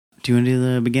Do you want to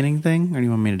do the beginning thing, or do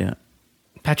you want me to do it?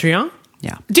 Patreon?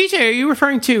 Yeah. DJ, are you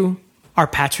referring to our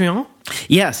Patreon?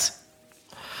 Yes.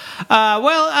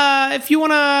 If you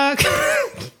want to...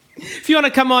 If you want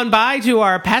to come on by to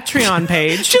our Patreon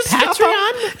page, just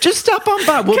stop on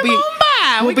by. We'll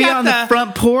be on the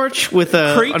front porch with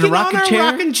a rocking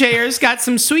chair. Rocking chairs. Got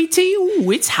some sweet tea.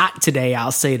 Ooh, it's hot today.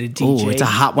 I'll say to DJ. Oh, it's a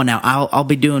hot one out. I'll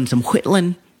be doing some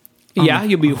whittling. Yeah,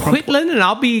 you'll be whittling, and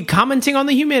I'll be commenting on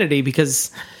the humidity because,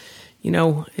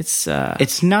 it's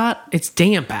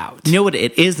damp out. You know what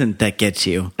it isn't that gets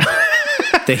you?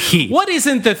 The heat. What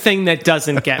isn't the thing that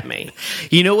doesn't get me?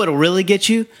 You know what'll really get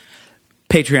you?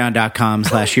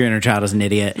 Patreon.com/Your Inner Child is an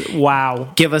Idiot.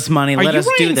 Wow. Give us money. Let us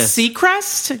do this.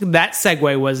 Seacrest? That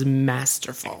segue was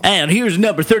masterful. And here's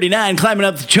number 39 climbing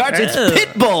up the charts. It's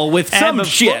Pitbull with some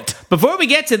shit. Before we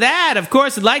get to that, of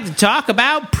course, I'd like to talk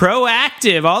about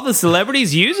Proactiv. All the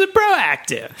celebrities use a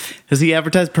Proactiv. Does he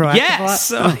advertise Proactiv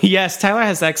Yes. a lot? Yes. Tyler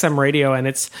has XM radio,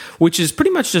 which is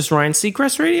pretty much just Ryan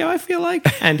Seacrest radio, I feel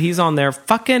like. And he's on there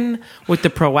fucking with the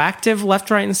Proactiv left,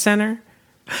 right, and center.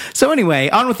 So anyway,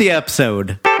 on with the episode.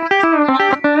 The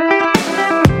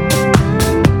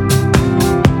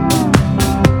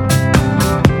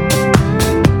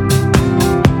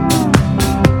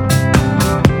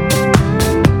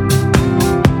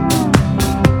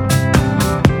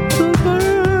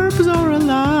Burbs are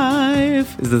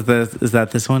alive. Is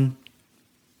that this one?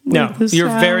 No, you're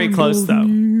very close though,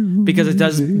 because it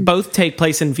does both take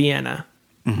place in Vienna.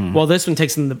 Mm-hmm. Well, this one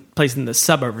takes place in the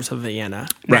suburbs of Vienna,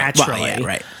 naturally. Well, yeah,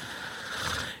 right.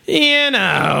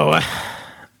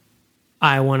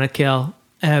 I want to kill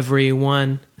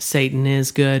everyone. Satan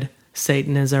is good.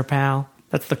 Satan is our pal.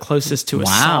 That's the closest to a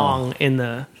song in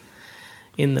the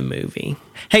movie.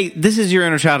 Hey, this is Your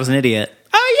Inner Child is an Idiot.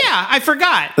 Oh, yeah, I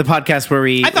forgot. The podcast where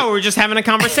I thought we were just having a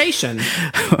conversation.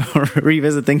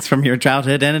 revisit things from your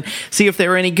childhood and see if they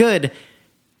were any good.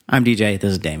 I'm DJ.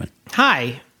 This is Damon.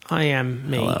 Hi. I am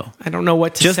me. Hello. I don't know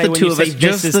what to just say the when two you of say us.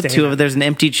 Just this the is two of Damon. us. There's an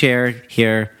empty chair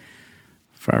here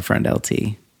for our friend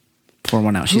LT. Pour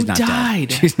one out. She's not died?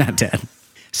 dead. She's not dead.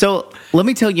 So let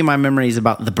me tell you my memories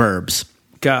about the Burbs.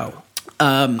 Go.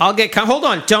 I'll get... Hold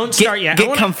on. Don't start yet.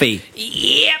 Get comfy.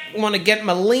 Yep. Want to get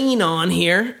my lean on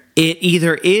here. It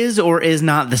either is or is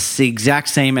not the exact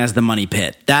same as The Money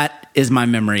Pit. That is my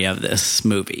memory of this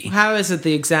movie. How is it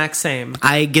the exact same?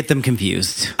 I get them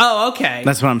confused. Oh, okay.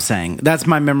 That's what I'm saying. That's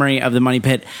my memory of The Money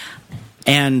Pit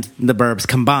and The Burbs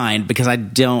combined, because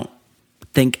I'm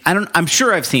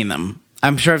sure I've seen them.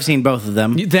 I'm sure I've seen both of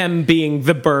them. Them being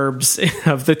the Burbs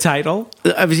of the title.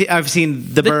 I've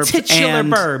seen the Burbs titular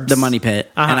and Burbs. The Money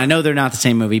Pit, and I know they're not the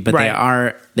same movie, but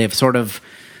Right. they've sort of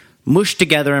mushed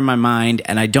together in my mind,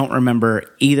 and I don't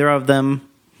remember either of them.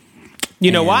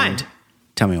 You know why?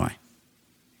 Tell me why.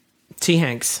 T.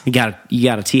 Hanks. You got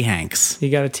a T. Hanks.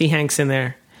 You got a T. Hanks in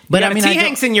there. But you got a T.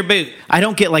 Hanks in your boot. I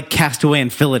don't get like Castaway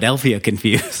and Philadelphia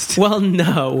confused. Well,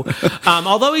 no.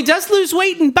 Although he does lose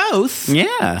weight in both.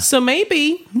 Yeah. So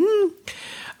maybe.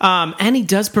 And he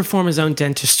does perform his own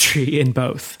dentistry in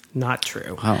both. Not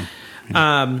true. Oh.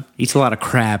 Eats a lot of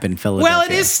crab in Philadelphia. Well,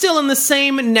 it is still in the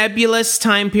same nebulous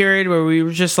time period where we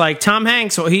were just like, Tom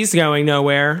Hanks, well, he's going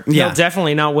nowhere. Yeah. He'll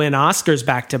definitely not win Oscars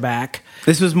back to back.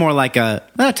 This was more like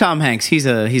Tom Hanks. He's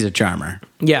a charmer.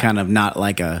 Yeah. Kind of not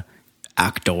like a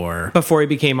actor. Before he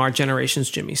became our generation's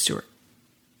Jimmy Stewart.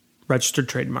 Registered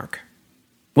trademark.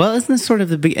 Well, isn't this sort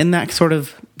of in that sort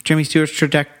of Jimmy Stewart's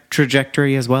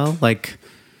trajectory as well? Like,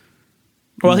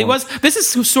 well, this is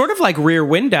sort of like Rear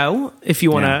Window, if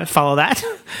you want to follow that.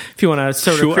 If you want to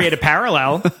sort of create a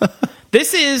parallel.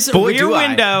 This is Rear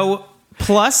Window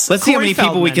plus Let's see how many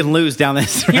people we can lose down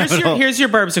this road. Here's your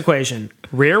Burbs equation.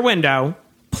 Rear Window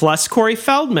plus Corey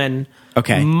Feldman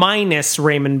minus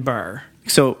Raymond Burr.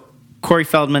 So Corey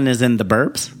Feldman is in The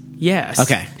Burbs? Yes.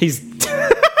 Okay. He's...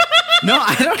 No,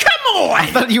 I don't... Come on! I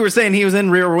thought you were saying he was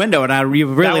in Rear Window, and you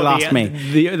really lost me.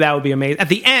 That would be amazing. At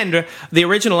the end, the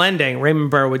original ending, Raymond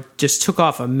Burr just took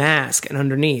off a mask, and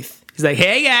underneath, he's like,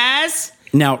 "Hey guys,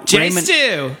 now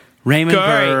Raymond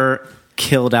Burr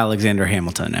killed Alexander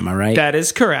Hamilton. Am I right? That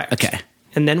is correct. Okay,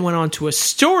 and then went on to a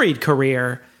storied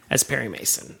career as Perry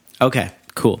Mason. Okay,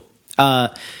 cool.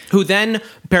 Who then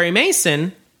Perry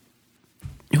Mason?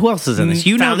 Who else is in this?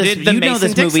 You know this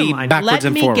movie backwards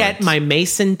and forwards. Let me get my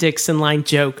Mason-Dixon line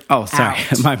joke. Oh, sorry.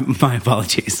 Out. My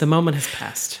apologies. The moment has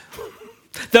passed.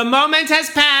 The moment has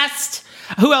passed.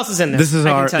 Who else is in this?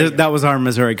 That was our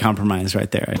Missouri Compromise right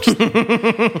there.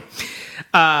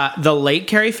 The late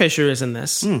Carrie Fisher is in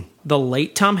this. The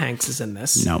late Tom Hanks is in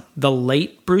this. No. The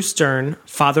late Bruce Dern,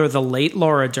 father of the late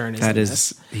Laura Dern, is in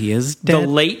this. He is dead. The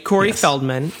late Corey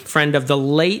Feldman, friend of the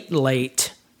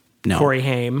late No. Corey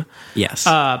Haim. Yes.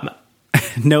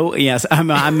 No, yes. I'm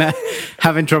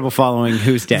having trouble following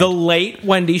who's dead. The late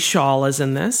Wendy Shaw is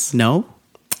in this. No?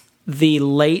 The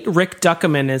late Rick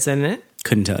Duckerman is in it.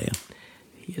 Couldn't tell you.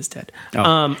 He is dead.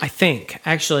 Oh. I think.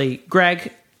 Actually,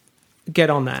 Greg, get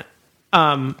on that.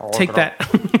 Take that.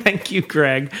 Thank you,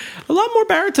 Greg. A lot more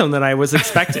baritone than I was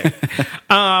expecting.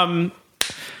 I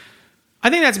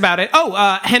think that's about it.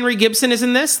 Oh, Henry Gibson is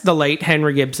in this. The late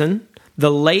Henry Gibson.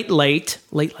 The late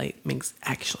means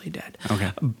actually dead.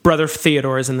 Okay. Brother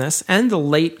Theodore is in this. And the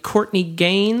late Courtney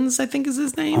Gaines, I think is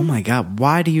his name. Oh my God.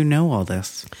 Why do you know all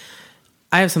this?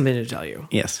 I have something to tell you.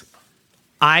 Yes.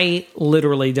 I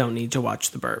literally don't need to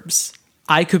watch The Burbs.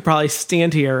 I could probably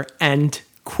stand here and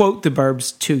quote The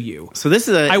Burbs to you. So this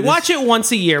is I watch it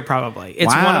once a year, probably.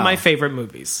 It's one of my favorite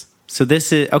movies. So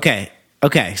this is okay.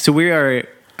 So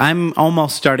I'm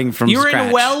almost starting from You're scratch.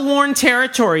 in well-worn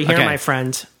territory here, Okay. my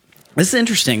friend. This is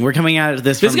interesting. We're coming out of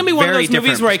this. This is going to be one of very those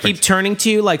movies different where I keep turning to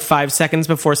you like 5 seconds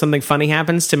before something funny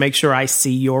happens to make sure I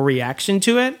see your reaction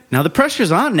to it. Now the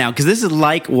pressure's on now because this is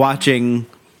like watching.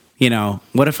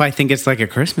 What if I think it's like A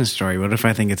Christmas Story? What if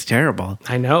I think it's terrible?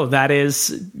 I know,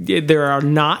 there are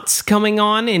knots coming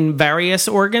on in various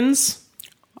organs.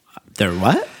 They're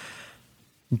what?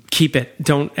 Keep it.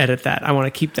 Don't edit that. I want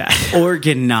to keep that.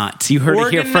 Organ knots. You heard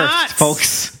it here Organ first, knots.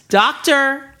 folks.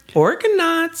 Doctor. Organ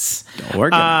knots.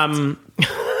 Organ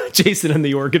knots. Jason and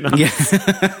the Orgonauts.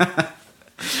 Yeah.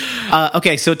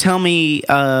 Okay, so tell me.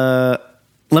 I've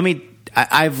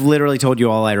literally told you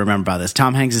all I remember about this.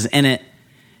 Tom Hanks is in it,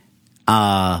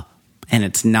 and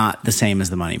it's not the same as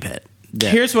The Money Pit.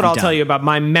 Here's what I'll tell you about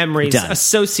my memories Done.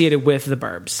 associated with The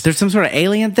Burbs. There's some sort of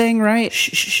alien thing, right?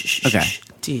 Shh. Okay.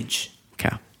 Deej.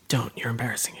 Okay. Don't. You're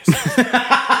embarrassing yourself.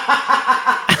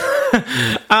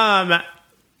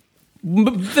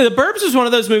 The Burbs was one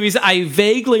of those movies I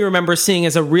vaguely remember seeing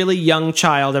as a really young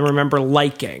child and remember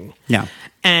liking. Yeah.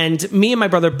 And me and my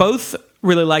brother both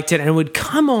really liked it, and it would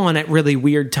come on at really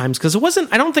weird times because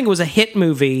I don't think it was a hit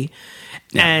movie.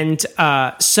 Yeah. And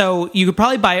so you could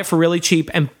probably buy it for really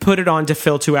cheap and put it on to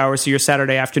fill 2 hours of your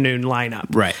Saturday afternoon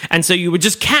lineup. Right. And so you would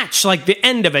just catch like the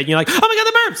end of it. And you're like, oh my God,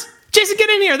 The Burbs! Jason, get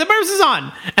in here! The Burbs is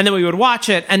on! And then we would watch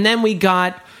it. And then we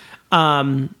got,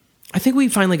 I think we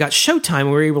finally got Showtime.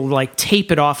 We were able to like tape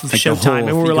it off of Showtime.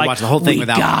 And we were like, watch the whole thing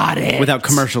without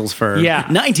commercials for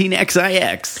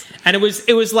 19XIX. And it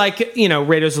was like,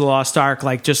 Raiders of the Lost Ark,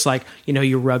 like just like,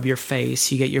 you rub your face,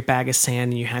 you get your bag of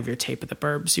sand, and you have your tape of The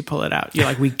Burbs, you pull it out. You're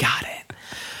like, we got it.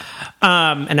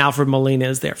 And Alfred Molina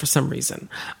is there for some reason.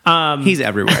 He's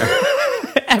everywhere.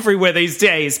 Everywhere these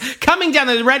days. Coming down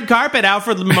the red carpet,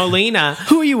 Alfred Molina.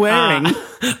 Who are you wearing?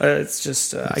 It's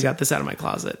just, I got this out of my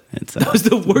closet. That was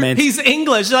the worst. He's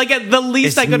English. Like, the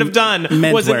least I could have done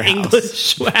was an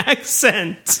English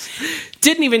accent.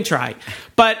 Didn't even try.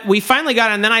 But we finally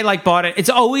got it, and then I bought it. It's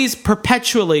always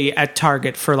perpetually at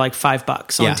Target for like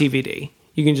 $5 on DVD.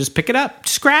 You can just pick it up.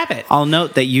 Just grab it. I'll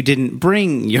note that you didn't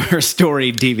bring your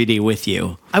story DVD with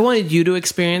you. I wanted you to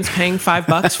experience paying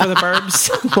 $5 for The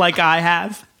Burbs like I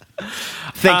have.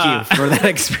 Thank you for that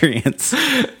experience.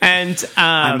 And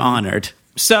I'm honored.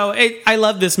 So I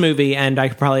love this movie, and I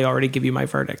could probably already give you my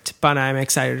verdict, but I'm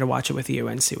excited to watch it with you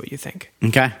and see what you think.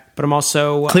 Okay. But I'm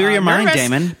also clear your mind,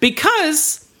 Damon.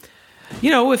 Because,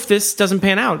 if this doesn't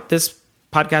pan out, this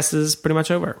podcast is pretty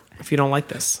much over if you don't like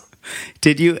this.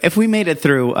 If we made it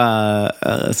through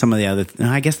some of the other,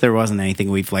 I guess there wasn't anything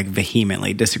we've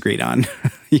vehemently disagreed on.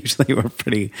 Usually we're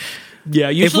pretty. Yeah,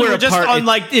 usually we're just on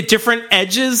different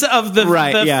edges of the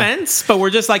fence, but we're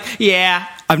just like, yeah.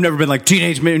 I've never been like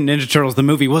Teenage Mutant Ninja Turtles, the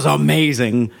movie was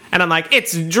amazing. And I'm like,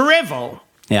 it's drivel.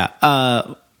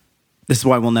 Yeah. This is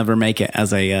why we'll never make it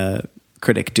as a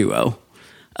critic duo.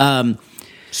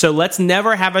 So let's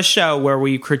never have a show where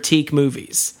we critique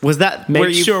movies. Was that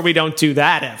Make sure we don't do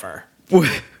that ever.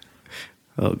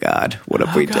 Oh God, what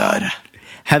have we done?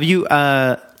 Have you? Was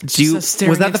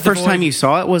that the first time you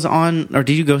saw it? Was on, or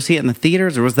did you go see it in the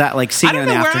theaters, or was that seeing it in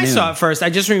the afternoon? I don't know where I saw it first. I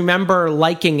just remember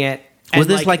liking it. Was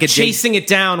this chasing it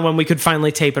down when we could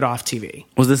finally tape it off TV?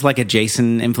 Was this like a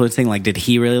Jason influence thing? Did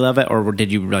he really love it, or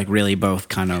did you really both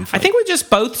kind of? I think we just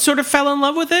both sort of fell in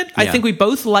love with it. Yeah. I think we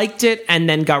both liked it, and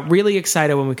then got really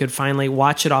excited when we could finally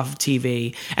watch it off of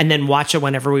TV, and then watch it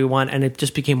whenever we want. And it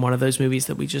just became one of those movies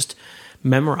that we just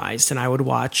memorized, and we would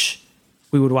watch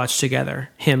together.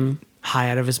 Him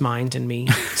high out of his mind, and me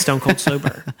stone cold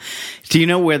sober. Do you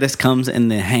know where this comes in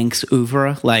the Hanks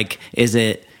oeuvre? Is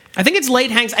it? I think it's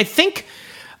late Hanks. I think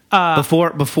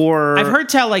before I've heard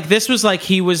tell this was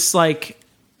he was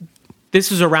this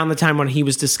was around the time when he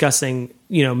was discussing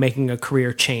making a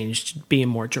career change, being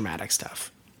more dramatic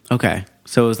stuff. Okay.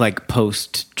 So it was like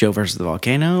post Joe versus the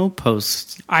Volcano, it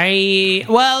probably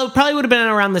would have been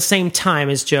around the same time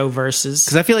as Joe versus,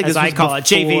 because I feel like as I call it,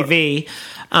 JVV.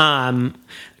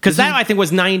 Because that I think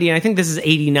was 90, and I think this is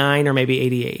 89 or maybe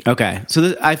 88. Okay, so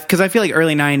because I feel like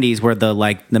early 90s were the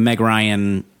Meg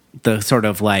Ryan, the sort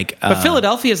of like. But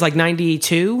Philadelphia is like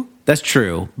 92. That's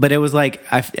true, but it was like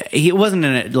he wasn't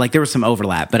in it. Like there was some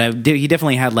overlap, but he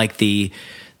definitely had like the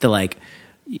like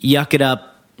yuck it up.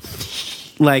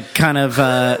 Like kind of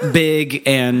big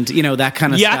and, that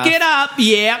kind of yuck stuff. Yuck it up.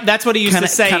 Yeah, that's what he used to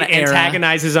say,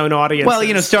 antagonize his own audience.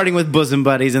 Well, starting with Bosom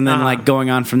Buddies and then like going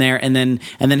on from there. And then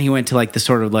he went to like the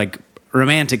sort of like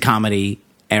romantic comedy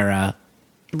era.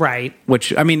 Right.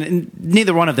 Which, I mean,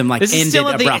 neither one of them like ended abruptly. This is still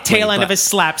at the tail end of his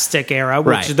slapstick era,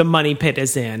 which the Money Pit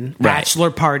is in. Right. Bachelor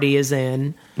Party is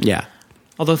in. Yeah.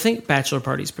 Although I think Bachelor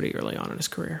Party is pretty early on in his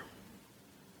career.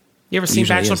 You ever seen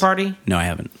Bachelor Party? No, I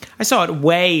haven't. I saw it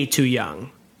way too young.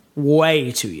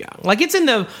 Way too young. Like, it's in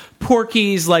the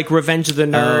Porky's, like, Revenge of the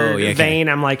Nerd vein.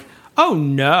 I'm like, oh,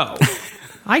 no.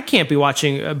 I can't be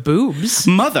watching boobs.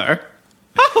 Mother.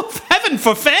 Oh, heaven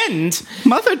forfend.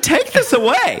 Mother, take this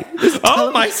away.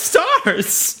 Oh, my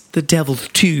stars. The Devil's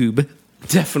Tube.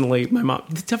 Definitely, my mom.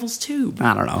 The Devil's Tube.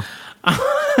 I don't know. All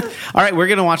right, we're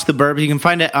going to watch The Burbs. You can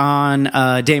find it on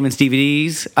Damon's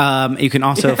DVDs. You can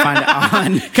also find it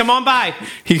on... Come on by.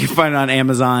 You can find it on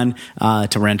Amazon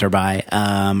to rent or buy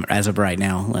as of right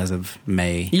now, as of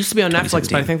May. It used to be on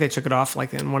Netflix, but I think they took it off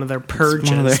like in one of their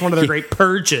purges. One of their great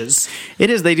purges. It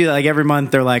is. They do that like every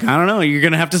month. They're like, I don't know, you're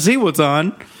going to have to see what's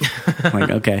on. I'm like,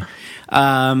 okay.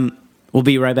 We'll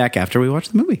be right back after we watch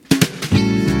the movie.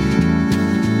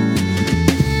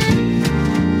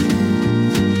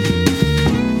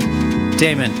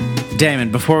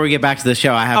 Damon, before we get back to the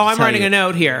show, I'm writing a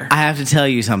note here. I have to tell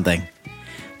you something.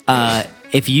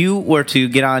 If you were to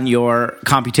get on your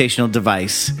computational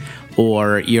device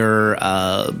or your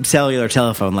cellular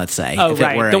telephone, let's say. Oh,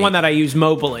 right. The one that I use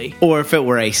mobily. Or if it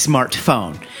were a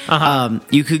smartphone,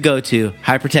 you could go to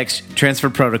Hypertext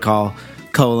Transfer Protocol, :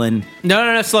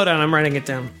 No, slow down. I'm writing it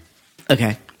down.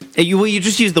 Okay. You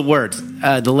just use the words,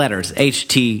 the letters,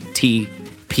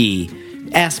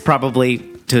 HTTPS probably,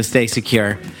 to stay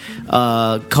secure, :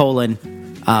 don't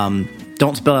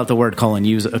spell out the word :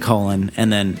 use a colon, and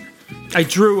then... I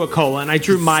drew a colon. I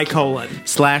drew my colon. / or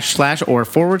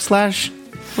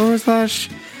 //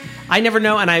 I never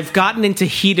know, and I've gotten into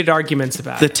heated arguments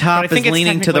about it. The top is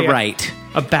leaning to the right.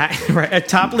 A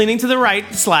top leaning to the right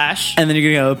 / And then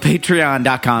you're going to go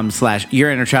patreon.com/ your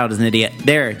inner child is an idiot.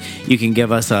 There, you can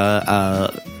give us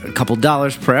a couple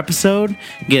dollars per episode,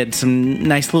 get some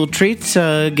nice little treats,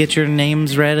 get your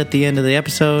names read at the end of the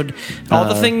episode. All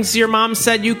the things your mom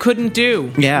said you couldn't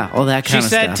do. Yeah, all that kind of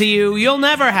stuff. She said to you, you'll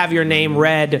never have your name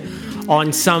read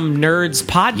on some nerd's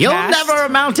podcast. You'll never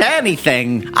amount to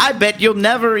anything. I bet you'll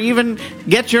never even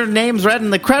get your names read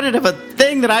in the credit of a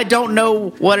thing that I don't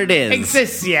know what it is.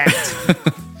 Exists yet.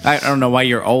 I don't know why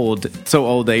you're old. So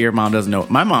old that your mom doesn't know.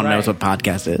 My mom knows what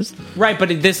podcast is. Right,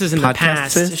 but this is in the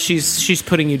past. She's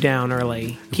putting you down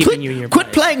early, keeping you in your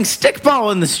Quit place. Playing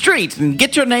stickball in the street and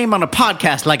get your name on a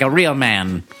podcast like a real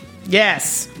man.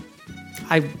 Yes.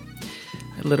 I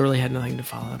literally had nothing to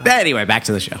follow that up. Anyway, back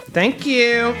to the show. Thank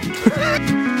you.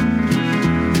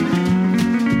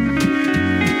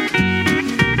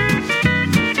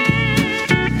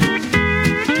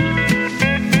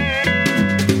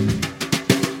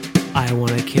 I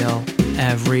want to kill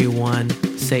everyone.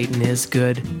 Satan is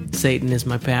good. Satan is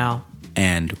my pal.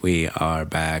 And we are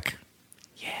back.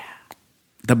 Yeah.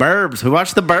 The Burbs. We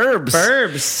watched The Burbs.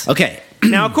 Burbs. Okay.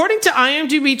 Now, according to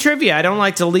IMDb trivia, I don't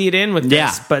like to lead in with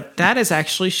this, but that is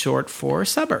actually short for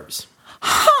suburbs.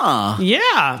 Huh.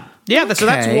 Yeah. Yeah, okay. So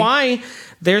that's why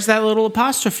there's that little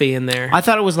apostrophe in there. I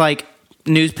thought it was like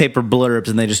newspaper blurbs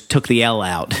and they just took the L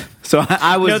out. So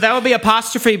I was... No, that would be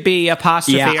apostrophe B,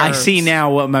 apostrophe Yeah, herbs. I see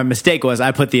now what my mistake was.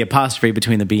 I put the apostrophe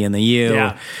between the B and the U.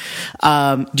 Yeah.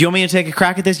 Do you want me to take a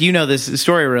crack at this? You know this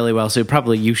story really well, so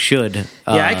probably you should. Yeah,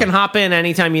 I can hop in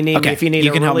anytime you need me if you need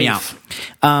you can relief. help me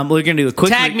out. We're going to do a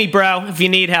quick... Tag me, bro, if you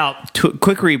need help.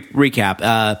 Quick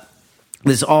recap.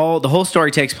 The whole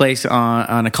story takes place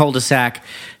on a cul-de-sac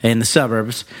in the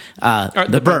suburbs.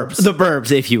 The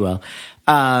burbs, if you will.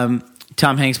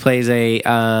 Tom Hanks plays a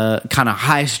kind of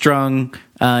high-strung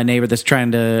neighbor that's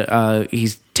trying to...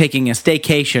 he's taking a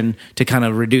staycation to kind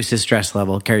of reduce his stress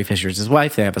level. Carrie Fisher's his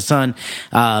wife. They have a son.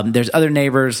 There's other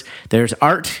neighbors. There's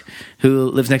Art,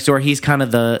 who lives next door. He's kind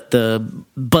of the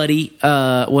buddy.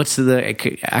 What's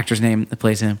the actor's name that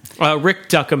plays him? Rick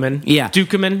Duckerman. Yeah.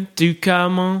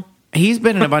 Duckerman. He's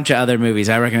been in a bunch of other movies.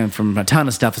 I reckon from a ton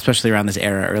of stuff, especially around this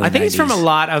era. Early I think 90s, he's from a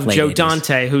lot of Joe 80s.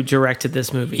 Dante, who directed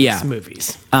this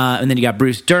movies. And then you got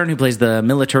Bruce Dern, who plays the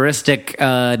militaristic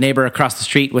neighbor across the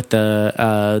street with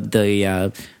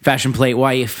the fashion plate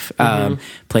wife,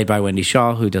 played by Wendy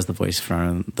Shaw, who does the voice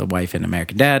for the wife in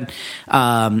American Dad.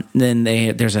 Then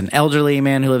there's an elderly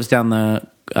man who lives down the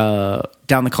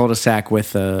cul-de-sac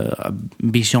with a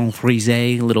Bichon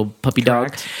Frise, little puppy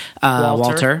dog,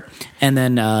 Walter. And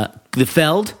then the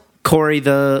Feld, Corey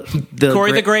the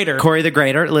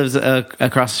Greater lives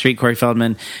across the street. Corey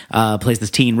Feldman plays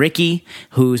this teen Ricky,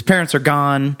 whose parents are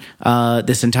gone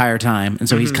this entire time, and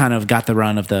so he's kind of got the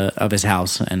run of his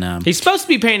house. And he's supposed to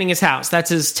be painting his house. That's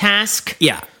his task.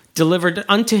 Yeah, delivered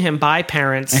unto him by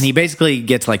parents. And he basically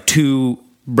gets like 2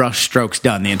 brush strokes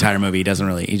done the entire movie. He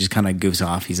just kind of goofs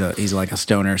off. He's like a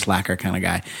stoner slacker kind of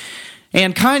guy.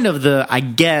 And kind of I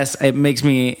guess it makes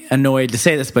me annoyed to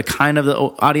say this, but kind of the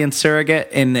audience surrogate,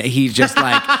 and he's just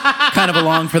like kind of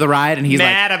along for the ride, and he's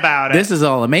mad about it. This is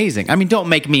all amazing. I mean, don't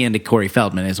make me into Corey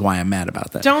Feldman is why I'm mad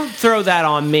about that. Don't throw that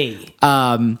on me.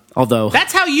 Although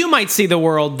that's how you might see the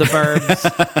world, The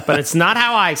Burbs, but it's not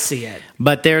how I see it.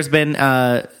 But there's been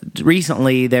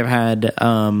recently they've had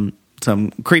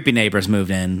some creepy neighbors moved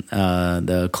in,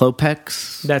 the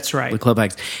Klopeks. That's right, the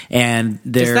Klopeks, and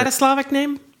is that a Slavic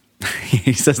name?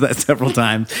 He says that several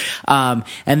times.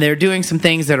 And they're doing some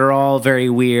things that are all very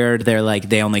weird. They're like,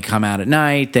 they only come out at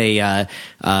night. They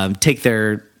take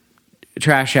their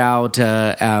trash out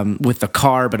with the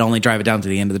car, but only drive it down to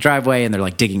the end of the driveway. And they're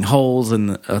like digging holes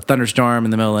in a thunderstorm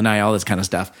in the middle of the night, all this kind of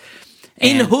stuff.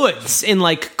 In hoods, in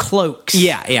like cloaks.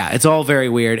 Yeah. It's all very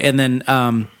weird. And then,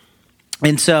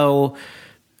 and so,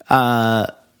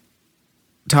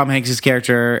 Tom Hanks'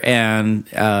 character and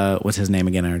what's his name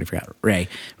again? I already forgot. Ray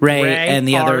and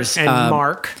the others and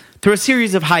Mark, through a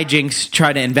series of hijinks,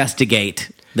 try to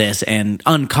investigate this and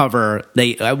uncover.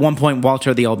 At one point,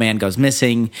 Walter, the old man, goes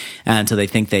missing, and so they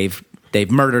think they've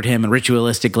murdered him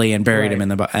ritualistically and buried him in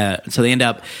the. So they end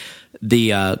up. The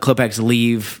Klopeks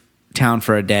leave town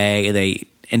for a day. They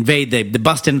invade, they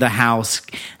bust into the house,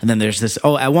 and then there's this.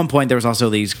 Oh, at one point there was also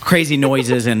these crazy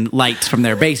noises and lights from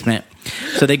their basement.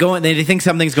 So they go in, they think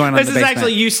something's going on in the basement. This is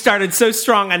actually, you started so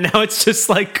strong, and now it's just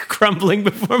like crumbling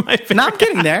before my face. No, I'm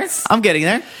getting there.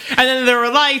 And then there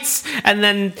were lights, and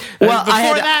then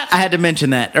I had to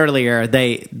mention that earlier.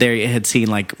 They had seen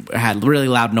had really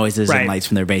loud noises and lights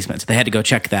from their basement, so they had to go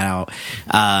check that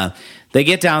out. They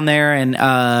get down there, and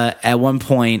at one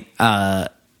point,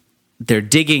 they're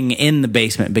digging in the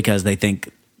basement because they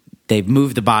think they've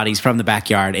moved the bodies from the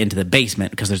backyard into the basement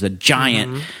because there's a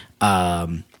giant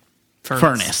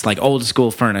furnace, like old school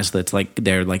furnace that's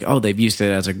they've used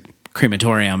it as a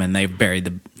crematorium and they've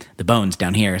buried the bones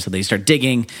down here. So they start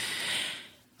digging.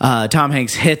 Tom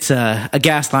Hanks hits a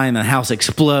gas line and the house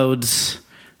explodes,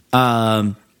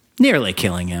 nearly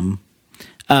killing him.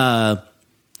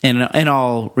 In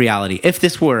all reality, if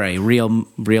this were a real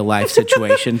life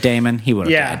situation, Damon, he would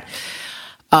have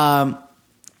died.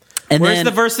 Where's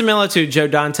the verisimilitude, Joe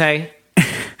Dante?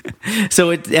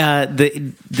 So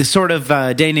the sort of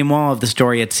denouement of the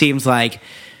story, it seems like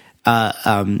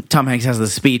Tom Hanks has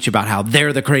this speech about how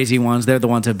they're the crazy ones. They're the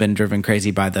ones who have been driven crazy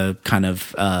by the kind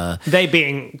of they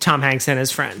being Tom Hanks and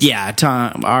his friends. Yeah,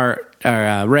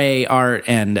 Ray, Art,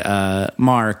 and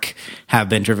Mark have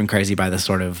been driven crazy by this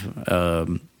sort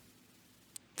of.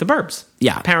 The Burbs.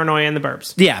 Yeah. Paranoia and the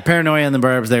Burbs. Yeah, paranoia and the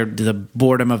Burbs. The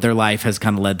boredom of their life has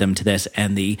kind of led them to this.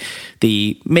 And the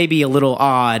maybe a little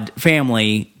odd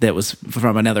family that was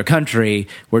from another country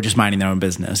were just minding their own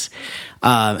business.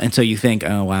 And so you think,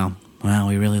 oh, wow,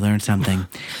 we really learned something.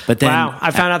 But then, wow,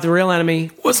 I found out the real enemy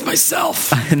was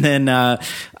myself. And then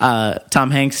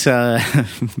Tom Hanks...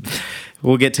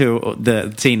 We'll get to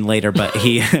the scene later, but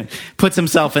he puts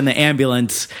himself in the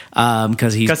ambulance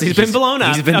because he's been blown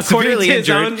up. He's been severely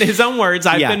injured. His own words,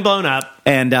 I've been blown up.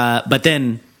 And but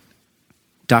then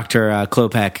Dr.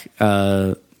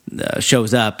 Klopek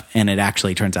shows up, and it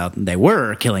actually turns out they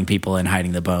were killing people and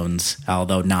hiding the bones,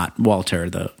 although not Walter,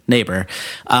 the neighbor.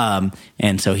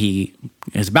 And so he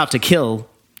is about to kill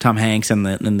Tom Hanks, and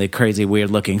the crazy,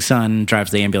 weird-looking son drives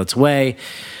the ambulance away.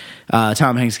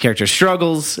 Tom Hanks' character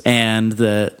struggles, and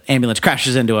the ambulance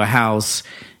crashes into a house,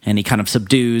 and he kind of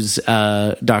subdues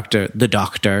the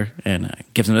doctor and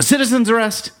gives him a citizen's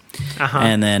arrest.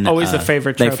 And then always a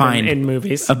favorite trope they find in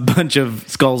movies. A bunch of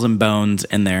skulls and bones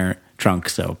in their trunk.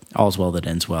 So all's well that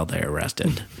ends well. They're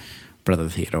arrested. Brother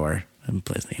Theodore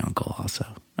plays the uncle also.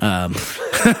 I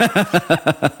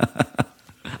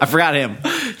forgot him.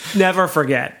 Never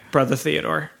forget Brother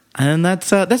Theodore. And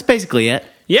that's basically it.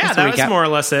 Yeah, that was more or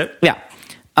less it. Yeah.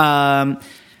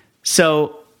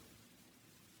 So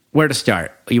where to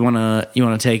start? You wanna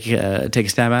take a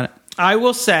stab at it? I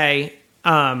will say,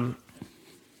 probably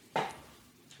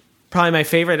my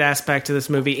favorite aspect of this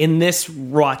movie in this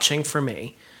watching for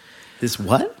me. This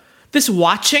what? This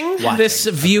watching. This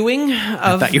viewing of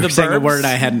I thought you were saying a word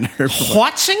I hadn't heard before.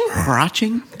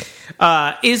 Watching,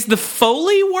 is the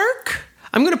Foley work.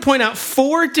 I'm going to point out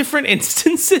 4 different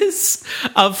instances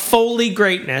of Foley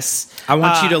greatness. I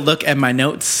want you to look at my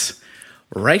notes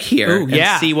right here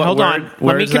and see what Hold on.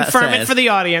 Let me confirm it for the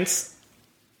audience.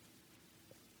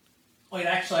 Wait,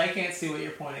 actually, I can't see what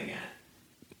you're pointing at.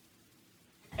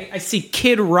 I see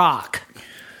Kid Rock.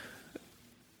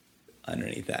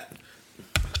 Underneath that.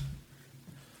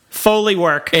 Foley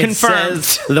work. Confirmed.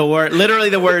 Says the word, literally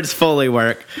the words Foley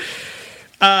work.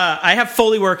 I have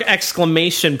Foley work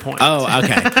exclamation point. Oh,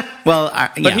 okay. Well,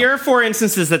 but here are 4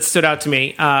 instances that stood out to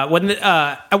me. At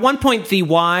one point, the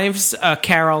wives,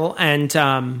 Carol and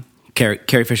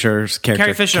Carrie Fisher's character.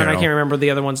 Carrie Fisher, Carol. And I can't remember the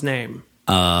other one's name.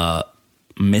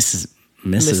 Mrs.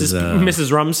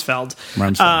 Rumsfeld.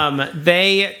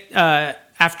 They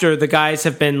after the guys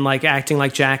have been like acting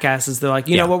like jackasses, they're like,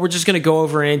 you know what, we're just going to go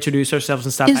over and introduce ourselves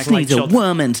and stop acting like children. This needs a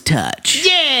woman's touch.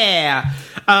 Yeah.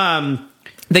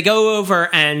 They go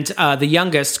over and the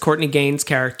youngest, Courtney Gaines'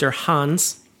 character,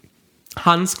 Hans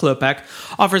Klopek,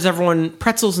 offers everyone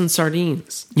pretzels and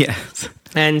sardines. Yes.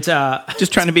 And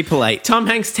just trying to be polite. Tom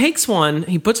Hanks takes one,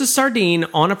 he puts a sardine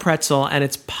on a pretzel, and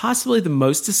it's possibly the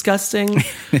most disgusting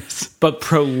but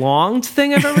prolonged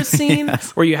thing I've ever seen,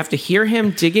 where you have to hear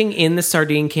him digging in the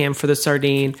sardine can for the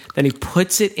sardine, then he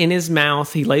puts it in his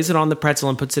mouth, he lays it on the pretzel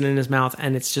and puts it in his mouth,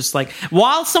 and it's just like,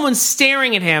 while someone's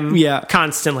staring at him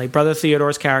constantly, Brother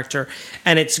Theodore's character,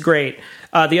 and it's great.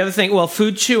 The other thing,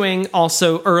 food chewing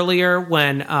also earlier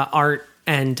when Art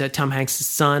and Tom Hanks'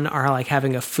 son are like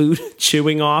having a food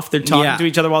chewing off. They're talking to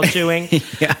each other while chewing.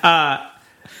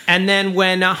 And then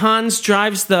when Hans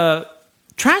drives the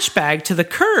trash bag to the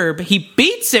curb, he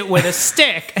beats it with a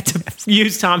stick, to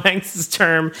use Tom Hanks'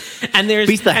 term. And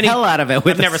beats the hell out of it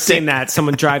with I've never seen that.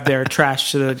 Someone drive their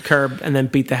trash to the curb and then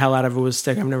beat the hell out of it with a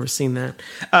stick. I've never seen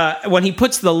that. When he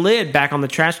puts the lid back on the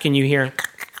trash can, you hear...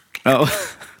 Oh.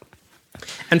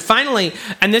 And finally,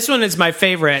 and this one is my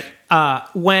favorite,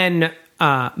 when...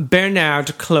 Bernard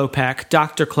Klopek,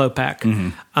 Dr.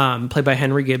 Klopek, played by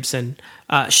Henry Gibson,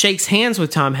 shakes hands with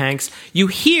Tom Hanks. You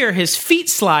hear his feet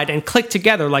slide and click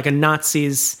together like a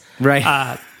Nazi's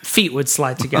feet would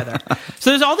slide together.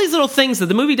 So there's all these little things that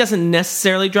the movie doesn't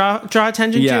necessarily draw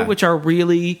attention to, which are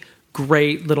really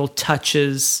great little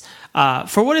touches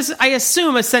for what is, I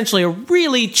assume, essentially a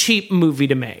really cheap movie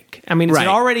to make. I mean, it's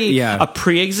already a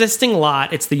pre-existing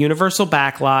lot. It's the Universal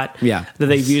back lot that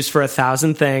they've used for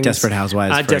 1,000 things. Desperate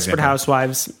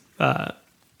Housewives,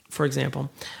 for example.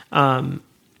 And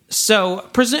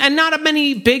not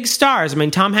many big stars. I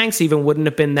mean, Tom Hanks even wouldn't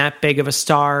have been that big of a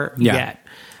star yet.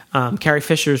 Carrie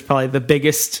Fisher is probably the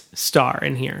biggest star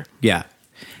in here. Yeah.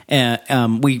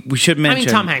 We should mention. I mean,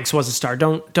 Tom Hanks was a star.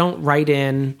 Don't write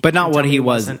in, but not what he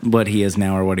was, what he is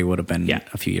now, or what he would have been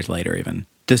a few years later. Even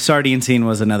the sardine scene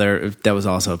was another that was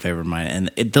also a favorite of mine, and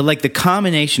the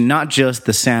combination, not just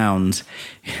the sounds.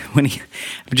 When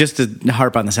just to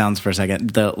harp on the sounds for a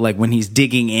second, when he's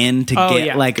digging in to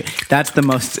get that's the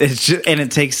most. It's just, and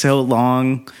it takes so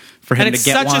long for him to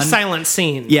get one. It's such a silent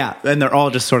scene. Yeah, and they're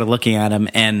all just sort of looking at him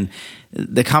and.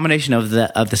 The combination of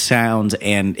the sounds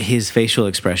and his facial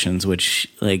expressions, which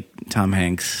Tom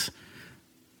Hanks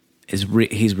he's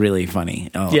really funny.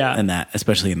 In that,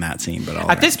 especially in that scene. But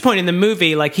at this point in the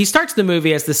movie, he starts the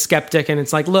movie as the skeptic, and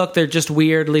it's like, look, they're just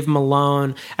weird. Leave them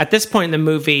alone. At this point in the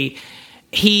movie,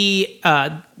 the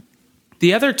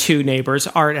other 2 neighbors,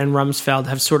 Art and Rumsfeld,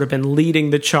 have sort of been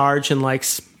leading the charge and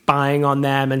spying on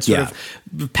them and sort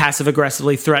of passive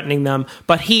aggressively threatening them,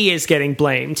 but he is getting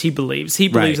blamed. He believes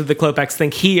that the Klopeks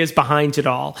think he is behind it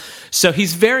all, so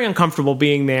he's very uncomfortable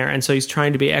being there, and so he's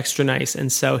trying to be extra nice,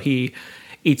 and so he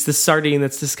eats the sardine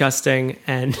that's disgusting,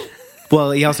 and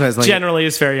he also has generally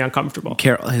is very uncomfortable.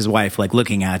 Carol, his wife,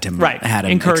 looking at him, had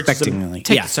him expectingly,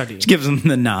 take the sardine. She gives him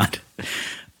the nod.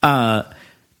 A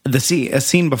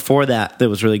scene before that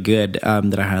was really good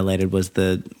that I highlighted was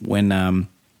when.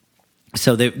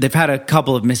 So they've had a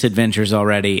couple of misadventures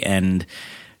already, and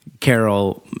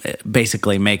Carol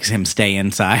basically makes him stay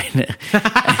inside.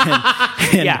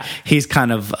 and he's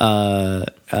kind of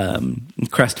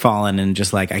crestfallen and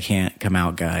just I can't come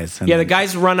out, guys. And the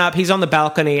guys run up. He's on the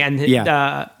balcony, and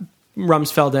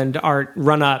Rumsfeld and Art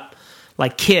run up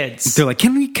like kids. They're like,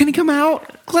 can he come out?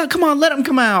 Come on, let him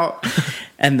come out.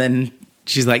 And then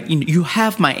she's like, you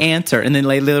have my answer, and then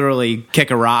they literally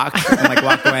kick a rock and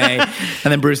walk away,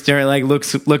 and then Bruce Dern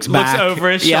looks back, looks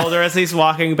over his shoulder as he's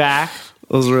walking back.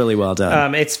 was really well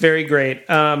done. It's very great.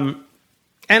 And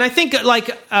I think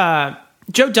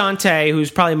Joe Dante,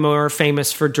 who's probably more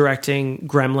famous for directing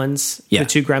Gremlins, the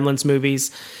 2 Gremlins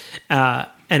movies,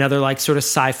 and other like sort of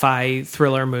sci-fi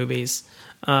thriller movies.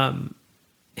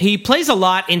 He plays a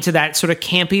lot into that sort of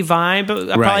campy vibe.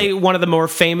 Right. Probably one of the more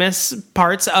famous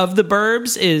parts of The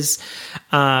Burbs is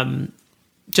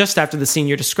just after the scene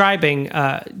you're describing,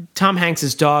 Tom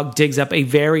Hanks's dog digs up a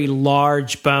very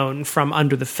large bone from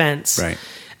under the fence. Right.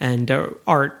 And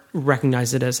Art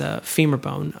recognized it as a femur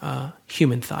bone,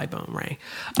 human thigh bone, Ray.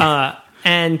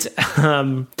 And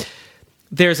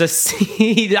there's a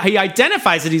scene, he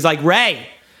identifies it. He's like, Ray,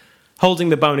 holding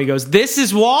the bone. He goes, this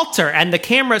is Walter. And the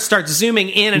camera starts zooming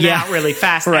in and out really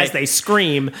fast as they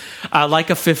scream,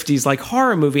 like a 50s like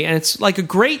horror movie. And it's like a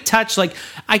great touch. Like,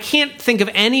 I can't think of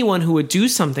anyone who would do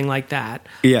something like that.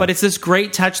 Yeah. But it's this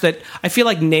great touch that I feel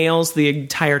like nails the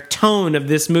entire tone of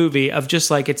this movie, of just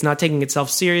like, it's not taking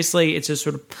itself seriously. It's just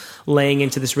sort of laying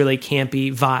into this really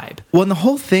campy vibe. Well, and the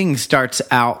whole thing starts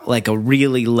out like a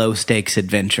really low stakes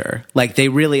adventure. Like, they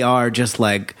really are just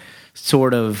like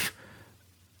sort of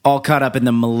all caught up in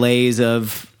the malaise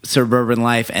of suburban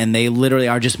life, and they literally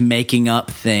are just making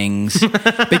up things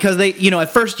because they,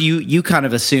 at first you kind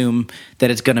of assume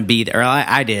that it's going to be, or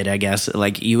I did, I guess,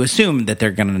 like you assume that they're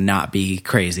going to not be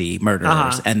crazy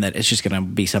murderers and that it's just going to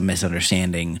be some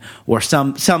misunderstanding or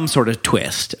some sort of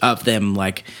twist of them,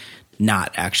 like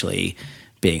not actually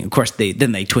being, of course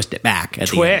then they twist it back at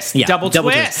the end. Yeah, double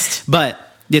twist. But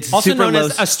it's also super known low,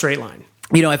 as a straight line.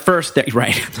 At first,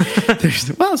 right.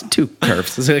 It's 2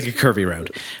 curves. It's like a curvy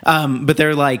road. But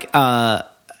they're like the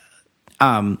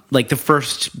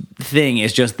first thing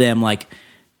is just them like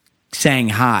saying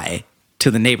hi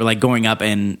to the neighbor, like going up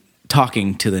and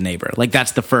talking to the neighbor. Like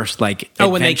that's the first like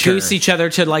adventure. When they goose each other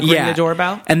to like ring the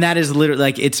doorbell. And that is literally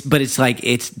like it's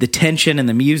the tension and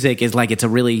the music is like it's a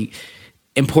really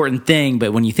important thing.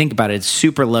 But when you think about it, it's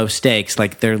super low stakes.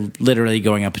 Like they're literally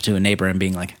going up to a neighbor and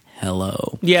being like,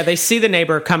 hello. Yeah, they see the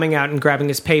neighbor coming out and grabbing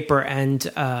his paper, and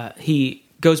he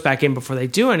goes back in before they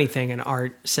do anything, and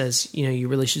Art says, you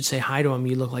really should say hi to him.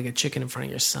 You look like a chicken in front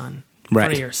of your son. In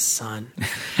front of your son.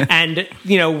 And,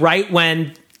 right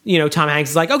when, Tom Hanks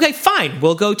is like, okay, fine,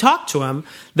 we'll go talk to him.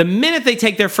 The minute they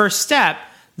take their first step,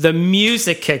 the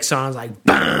music kicks on. It's like,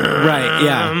 bam! Right,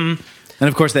 yeah. And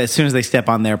of course, as soon as they step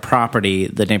on their property,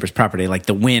 the neighbor's property, like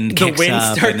the wind kicks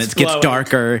up and it gets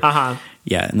darker.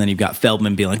 Yeah, and then you've got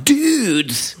Feldman being like,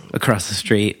 dudes, across the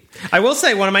street. I will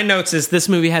say, one of my notes is this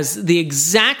movie has the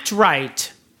exact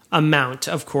right amount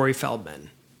of Corey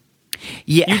Feldman.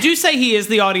 Yeah. You do say he is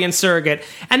the audience surrogate,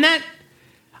 and that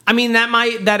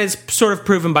is sort of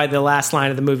proven by the last line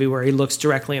of the movie where he looks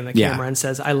directly in the camera and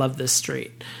says, I love this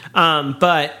street.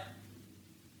 But,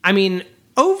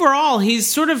 overall, he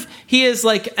is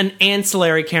like an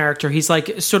ancillary character. He's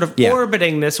like sort of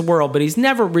orbiting this world, but he's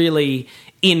never really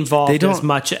involved as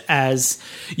much as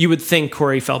you would think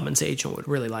Corey Feldman's agent would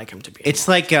really like him to be. It's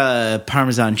like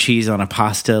Parmesan cheese on a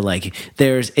pasta. Like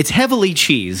it's heavily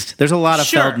cheesed. There's a lot of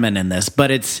Feldman in this, but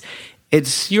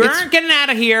you aren't getting out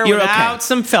of here without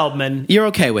some Feldman. You're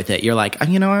okay with it. You're like, I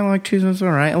like cheese. It's all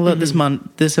right.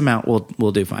 This amount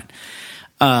will do fine.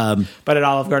 But at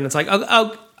Olive Garden, it's like,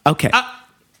 okay.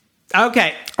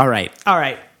 Okay. All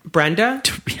right. Brenda?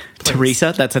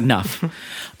 Teresa, that's enough.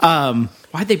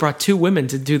 Why'd they brought 2 women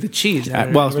to do the cheese?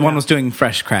 One was doing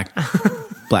fresh cracked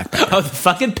black pepper. Oh, the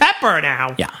fucking pepper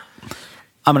now. Yeah.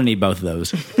 I'm going to need both of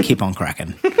those. Keep on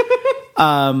cracking.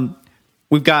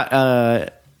 We've got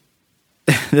the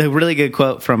really good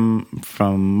quote from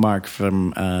Mark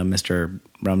from Mr.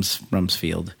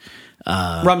 Rumsfeld.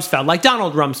 Rumsfeld, like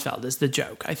Donald Rumsfeld is the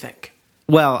joke, I think.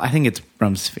 Well, I think it's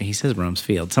he says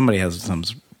Rumsfeld. Somebody has some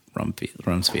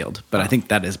Rumsfeld, but I think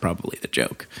that is probably the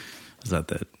joke. Is that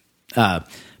the?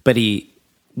 But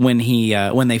when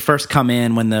they first come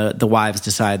in, when the wives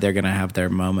decide they're going to have their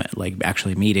moment, like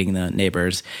actually meeting the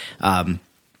neighbors,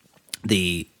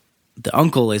 the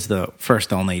uncle is the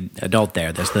first only adult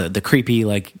there. There's the creepy,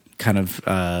 like kind of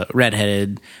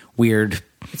redheaded, weird.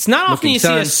 It's not often you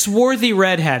see a swarthy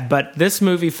redhead, but this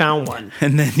movie found one.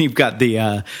 And then you've got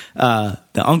the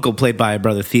uncle played by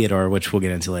Brother Theodore, which we'll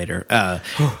get into later.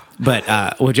 But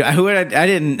I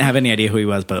didn't have any idea who he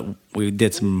was, but we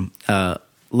did some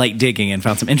light digging and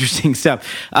found some interesting stuff.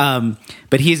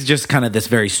 But he's just kind of this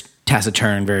very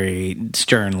taciturn, very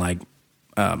stern, like,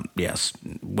 yes,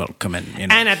 welcome in.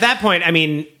 And at that point,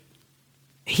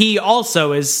 he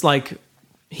also is like,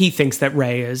 he thinks that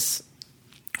Ray is...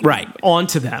 right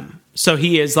onto them, so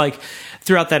he is like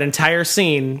throughout that entire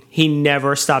scene, he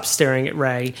never stops staring at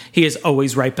Ray. He is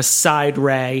always right beside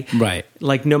Ray. Right.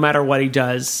 Like, no matter what he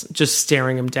does, just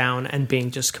staring him down and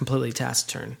being just completely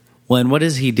taciturn. Well, and what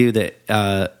does he do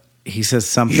that he says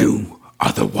something? You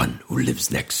are the one who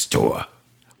lives next door.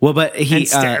 Well, but he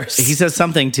says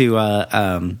something to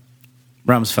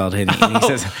Rumsfeld. And he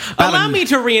says, allow me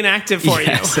to reenact it for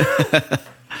you.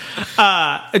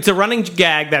 It's a running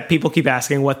gag that people keep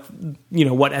asking what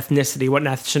ethnicity, what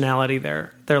nationality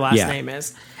their last name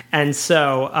is. And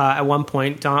so at one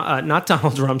point, not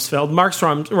Donald Rumsfeld, Mark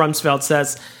Rumsfeld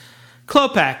says,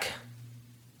 Klopek,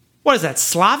 what is that,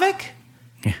 Slavic?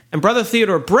 Yeah. And Brother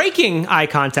Theodore, breaking eye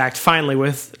contact finally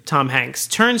with Tom Hanks,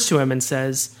 turns to him and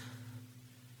says,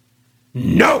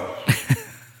 no!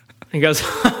 He goes,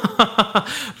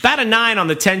 about a 9 on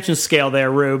the tension scale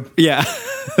there, Rube. Yeah.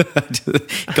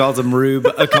 He calls him Rube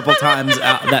a couple times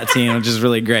out that scene, which is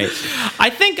really great. I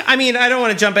don't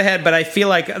want to jump ahead, but I feel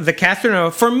like the Catherine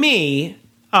O'Hara, for me,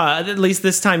 at least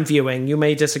this time viewing, you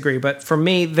may disagree, but for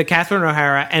me, the Catherine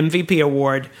O'Hara MVP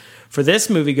award for this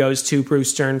movie goes to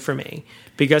Bruce Dern for me.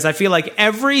 Because I feel like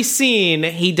every scene,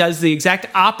 he does the exact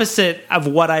opposite of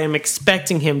what I am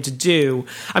expecting him to do.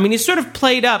 I mean, he's sort of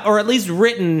played up, or at least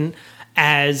written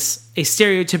as a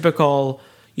stereotypical,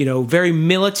 very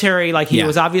military, like he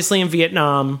was obviously in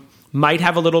Vietnam, might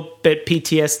have a little bit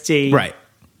PTSD. Right.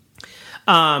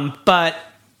 But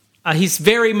he's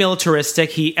very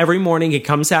militaristic. Every morning he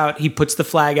comes out, he puts the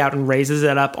flag out and raises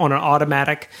it up on an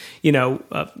automatic,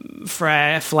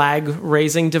 flag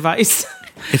raising device.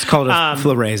 It's called a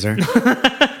flag raiser.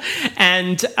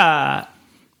 And I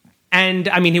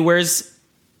mean, he wears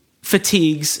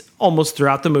fatigues almost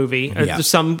throughout the movie. Yeah.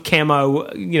 Some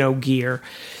camo, gear.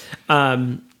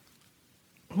 What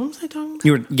was I talking about?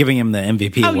 You were giving him the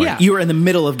MVP award. Yeah. You were in the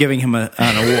middle of giving him an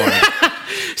award.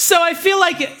 So I feel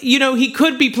like, he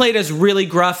could be played as really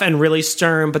gruff and really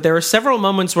stern, but there are several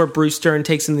moments where Bruce Dern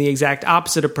takes in the exact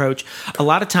opposite approach. A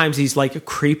lot of times he's like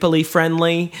creepily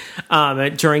friendly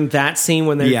during that scene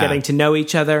when they're getting to know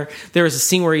each other. There is a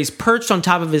scene where he's perched on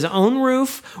top of his own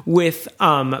roof with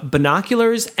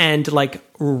binoculars and like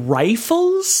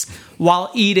rifles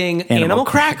while eating animal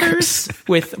crackers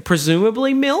with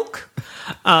presumably milk.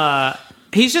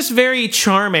 He's just very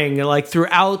charming, like,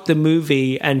 throughout the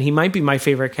movie, and he might be my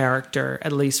favorite character,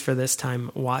 at least for this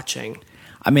time watching.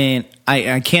 I mean,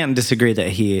 I can't disagree that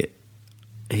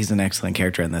he's an excellent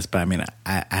character in this, but I mean,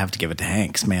 I have to give it to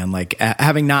Hanks, man. Like,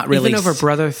 having not really... Even over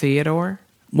Brother Theodore?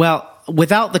 Well,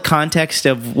 without the context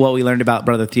of what we learned about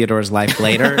Brother Theodore's life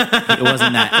later, it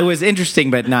wasn't that... It was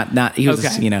interesting, but not he was,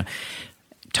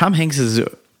 Tom Hanks is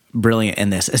brilliant in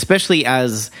this, especially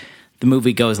as the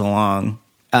movie goes along.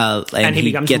 And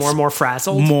he becomes more and more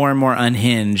frazzled. More and more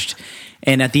unhinged.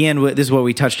 And at the end, this is what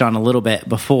we touched on a little bit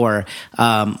before,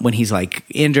 when he's like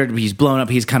injured, he's blown up,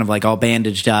 he's kind of like all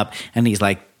bandaged up, and he's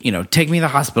like, take me to the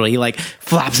hospital. He like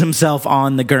flaps himself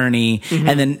on the gurney,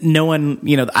 and then no one,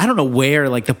 I don't know where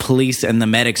like the police and the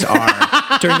medics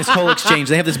are during this whole exchange.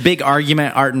 They have this big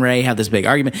argument. Art and Ray have this big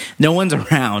argument. No one's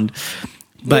around.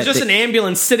 But there's just an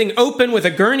ambulance sitting open with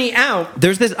a gurney out.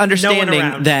 There's this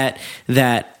understanding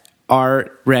that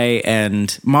Art, Ray,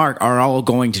 and Mark are all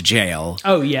going to jail.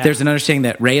 Oh, yeah. There's an understanding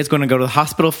that Ray is going to go to the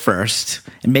hospital first,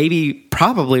 and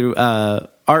probably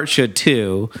Art should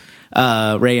too.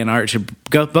 Ray and Art should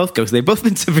both go, because they've both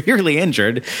been severely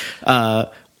injured.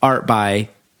 Art by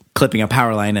clipping a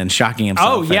power line and shocking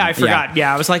himself. Oh, yeah, I forgot.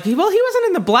 Yeah, I was like, well, he wasn't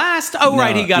in the blast. Oh, no,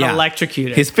 right, he got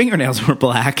electrocuted. His fingernails were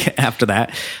black after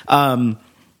that.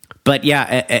 But yeah,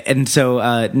 and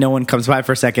so no one comes by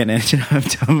for a second,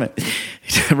 and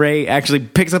Ray actually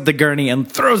picks up the gurney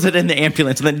and throws it in the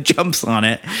ambulance and then jumps on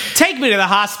it. Take me to the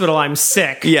hospital, I'm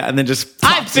sick. Yeah, and then just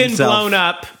I've been blown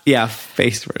up. Yeah,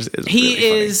 face first. He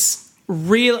is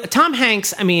real. Tom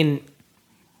Hanks, I mean,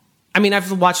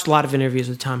 I've watched a lot of interviews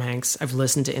with Tom Hanks. I've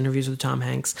listened to interviews with Tom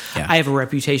Hanks. Yeah. I have a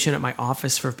reputation at my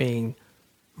office for being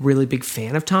really big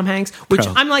fan of Tom Hanks, which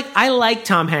I'm like, I like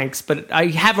Tom Hanks, but I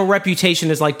have a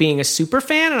reputation as like being a super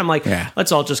fan, and I'm like,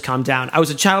 let's all just calm down. I was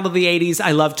a child of the 80s.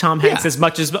 I love Tom Hanks as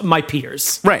much as my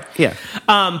peers. Right, yeah.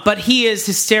 But he is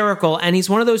hysterical, and he's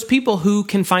one of those people who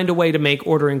can find a way to make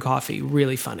ordering coffee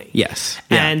really funny. Yes.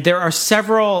 Yeah. And there are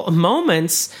several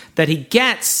moments that he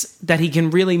gets that he can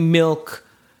really milk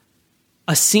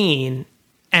a scene,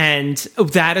 and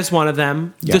that is one of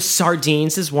them. Yeah. The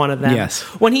sardines is one of them. Yes.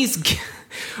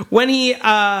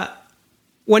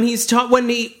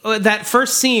 That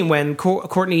first scene when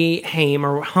Courtney Haim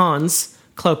or Hans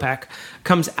Klopek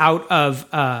comes out of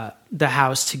the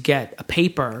house to get a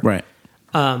paper, right?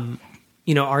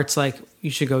 Art's like, you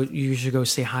should go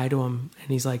say hi to him, and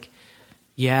he's like,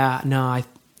 yeah, no,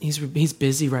 he's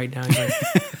busy right now. He's like,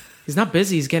 he's not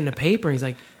busy. He's getting a paper. He's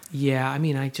like, yeah, I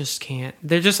mean, I just can't.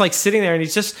 They're just like sitting there, and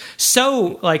he's just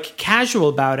so like casual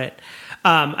about it.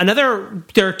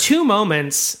 There are two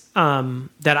moments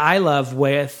that I love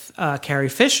with Carrie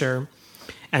Fisher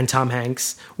and Tom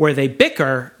Hanks where they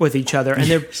bicker with each other, and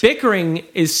their bickering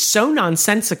is so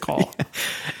nonsensical. Yeah.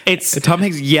 It's Tom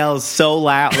Hanks yells so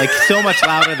loud, like so much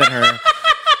louder than her.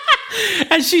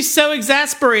 And she's so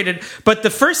exasperated. But the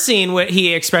first scene where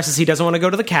he expresses he doesn't want to go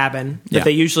to the cabin that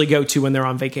they usually go to when they're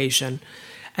on vacation.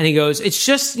 And he goes, it's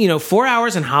just, 4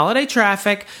 hours in holiday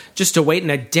traffic just to wait in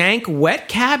a dank, wet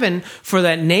cabin for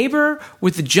that neighbor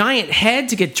with the giant head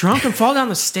to get drunk and fall down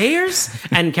the stairs.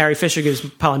 And Carrie Fisher gives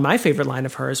probably my favorite line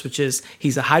of hers, which is,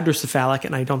 he's a hydrocephalic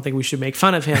and I don't think we should make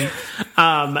fun of him.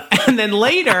 And then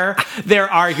later they're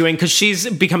arguing because she's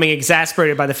becoming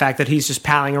exasperated by the fact that he's just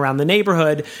palling around the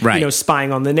neighborhood,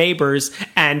 spying on the neighbors.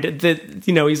 And,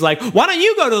 he's like, why don't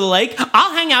you go to the lake?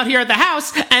 I'll hang out here at the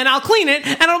house and I'll clean it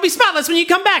and it'll be spotless when you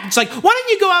come back. It's like, why don't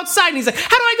you go outside? And he's like,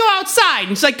 how do I go outside?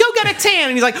 And she's like, go get a tan.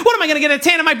 And he's like, what am I going to get a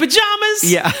tan in my pajamas?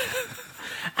 Yeah.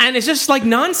 And it's just like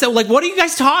nonsense. Like, what are you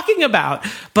guys talking about?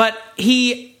 But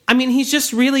he's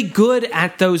just really good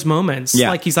at those moments. Yeah.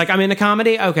 Like, he's like, I'm in a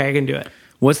comedy. Okay, I can do it.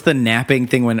 What's the napping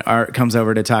thing when Art comes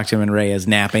over to talk to him and Ray is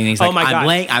napping? And he's like, oh my God.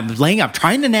 I'm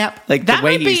trying to nap. Like that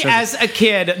might be, as a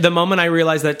kid, the moment I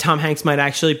realized that Tom Hanks might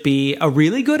actually be a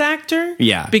really good actor.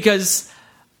 Yeah. Because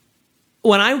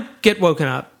when I get woken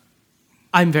up,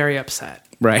 I'm very upset.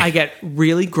 Right. I get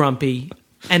really grumpy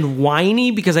and whiny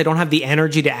because I don't have the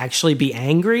energy to actually be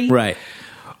angry. Right.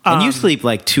 And you sleep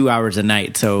like 2 hours a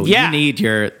night, so you need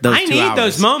those 2 hours. I need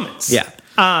those moments. Yeah.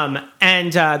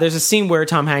 And there's a scene where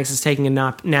Tom Hanks is taking a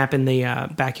nap in the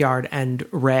backyard, and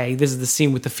Ray, this is the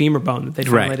scene with the femur bone that they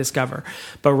finally discover.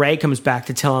 But Ray comes back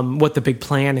to tell him what the big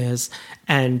plan is,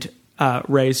 and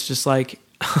Ray's just like,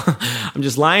 I'm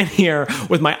just lying here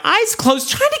with my eyes closed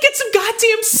trying to get some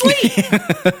goddamn sleep.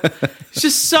 It's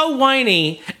just so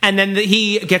whiny. And then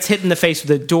he gets hit in the face with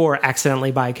a door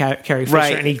accidentally by Carrie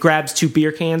Fisher, and he grabs 2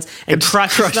 beer cans and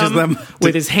crushes them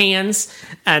with his hands.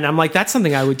 And I'm like, that's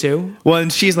something I would do. Well,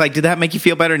 and she's like, did that make you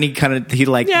feel better? And he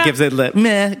gives it a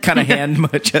meh kind of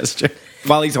hand gesture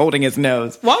while he's holding his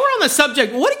nose. While we're on the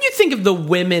subject, what did you think of the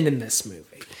women in this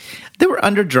movie? They were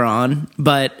underdrawn,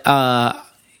 but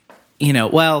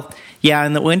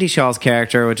and the Wendy Shaw's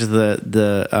character, which is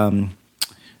the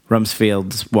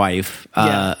Rumsfeld's wife,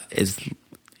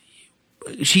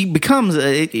 she becomes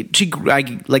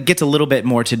gets a little bit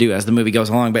more to do as the movie goes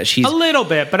along, but she's a little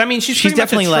bit, but I mean she's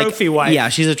definitely a trophy wife. Yeah,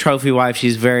 she's a trophy wife.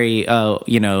 She's very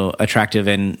attractive,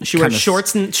 and she wears short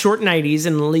nighties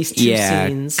in at least 2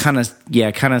 scenes. Kind of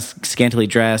scantily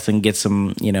dressed, and gets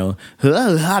some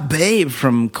hot babe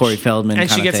from Corey Feldman, and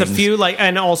she gets things. A few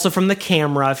and also from the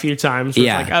camera a few times. So it's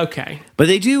like, okay, but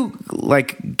they do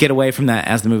get away from that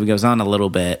as the movie goes on a little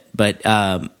bit, but.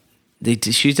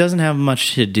 She doesn't have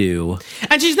much to do.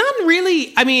 And she's not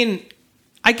really, I mean,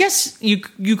 I guess you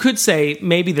could say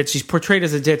maybe that she's portrayed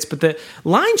as a ditz, but the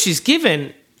lines she's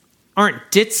given aren't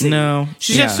ditzy. No.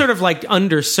 She's just sort of like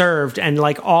underserved, and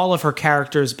like all of her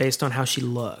characters based on how she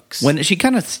looks. When she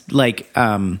kind of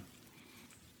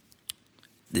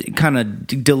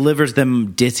delivers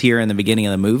them ditzier in the beginning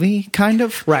of the movie, kind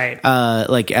of. Right.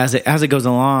 As it goes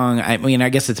along, I mean, I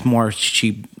guess it's more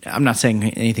I'm not saying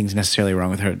anything's necessarily wrong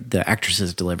with the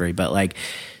actress's delivery, but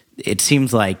it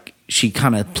seems like she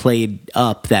kind of played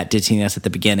up that ditziness at the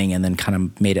beginning and then kind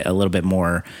of made it a little bit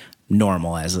more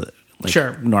normal as a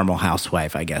normal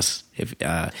housewife, I guess.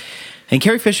 And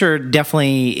Carrie Fisher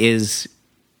definitely is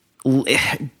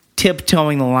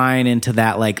tiptoeing the line into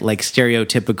that like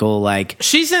stereotypical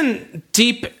she's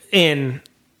deep in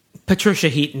Patricia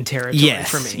Heaton territory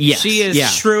for me. Yes, she is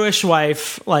shrewish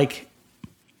wife.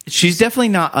 She's definitely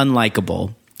not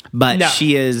unlikable, but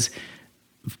she is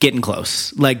getting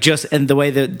close. And the way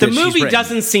that the movie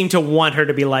doesn't seem to want her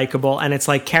to be likable, and it's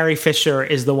like Carrie Fisher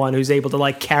is the one who's able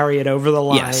to carry it over the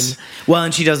line. Yes. Well,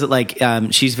 and she does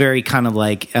it she's very kind of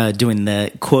doing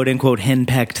the quote unquote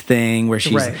henpecked thing where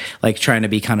she's trying to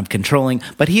be kind of controlling,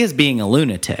 but he is being a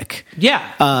lunatic.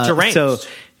 Yeah, deranged. So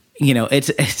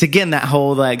it's again that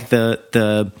whole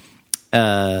the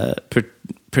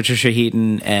Patricia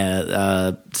Heaton,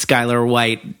 Skylar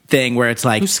White thing where it's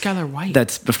like... Who's Skylar White?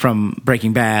 That's from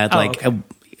Breaking Bad. Okay.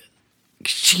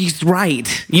 She's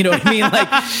right. You know what I mean?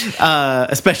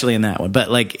 Especially in that one. But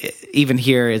even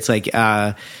here, it's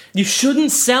you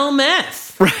shouldn't sell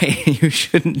meth. Right. You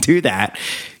shouldn't do that.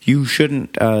 You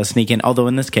shouldn't sneak in. Although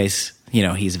in this case,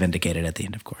 he's vindicated at the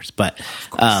end, of course. But...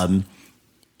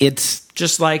 It's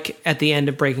just like at the end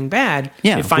of Breaking Bad.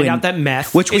 Yeah, you find out that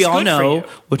meth, which we all know.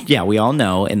 We all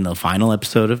know in the final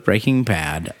episode of Breaking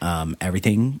Bad,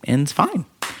 everything ends fine.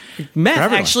 Meth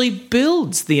actually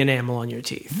builds the enamel on your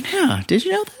teeth. Yeah, did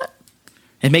you know that?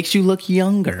 It makes you look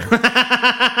younger,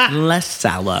 less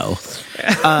sallow.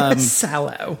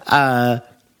 Sallow.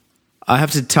 I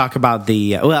have to talk about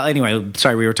anyway,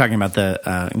 sorry, we were talking about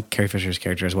the Carrie Fisher's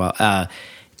character as well.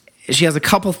 She has a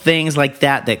couple things like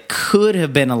that could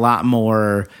have been a lot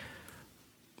more.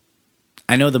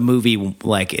 I know the movie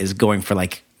is going for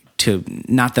to,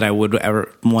 not that I would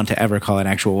ever want to ever call an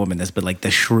actual woman this, but the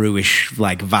shrewish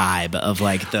vibe of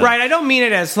the right. I don't mean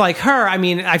it as her. I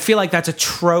mean, I feel like that's a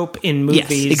trope in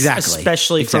movies, yes, exactly,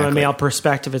 especially from a male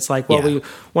perspective. It's we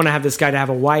want to have this guy to have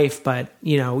a wife, but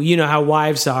you know how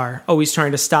wives are, always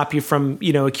trying to stop you from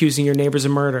accusing your neighbors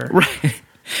of murder. Right.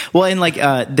 Well, and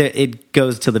it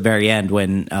goes to the very end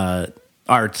when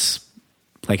Art's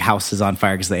house is on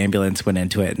fire because the ambulance went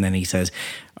into it, and then he says,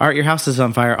 Art, your house is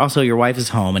on fire. Also, your wife is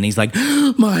home. And he's like,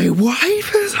 my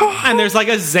wife is home. And there's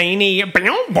a zany...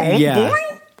 Yeah.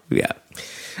 Yeah.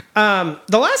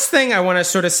 The last thing I want to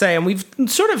sort of say, and we've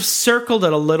sort of circled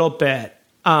it a little bit.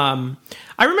 I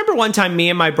remember one time me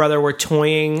and my brother were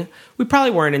toying. We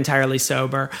probably weren't entirely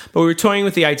sober, but we were toying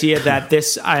with the idea that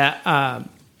this...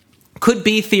 could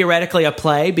be theoretically a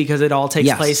play because it all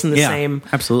takes place in the same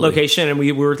location. And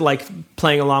we were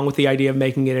playing along with the idea of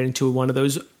making it into one of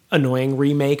those annoying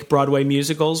remake Broadway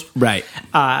musicals. Right.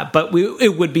 But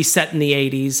it would be set in the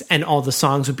 80s and all the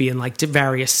songs would be in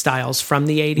various styles from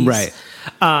the 80s. Right.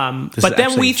 But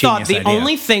then we thought the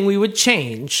only thing we would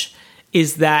change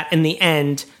is that in the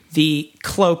end, the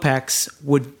Klopeks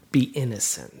would be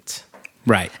innocent.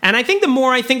 Right. And I think the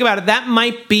more I think about it, that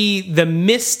might be the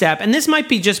misstep. And this might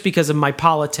be just because of my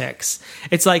politics.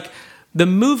 It's the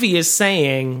movie is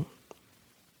saying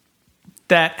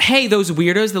that, hey, those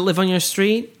weirdos that live on your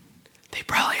street, they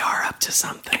probably are up to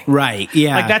something. Right.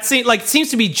 Yeah. That seems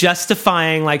to be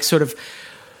justifying sort of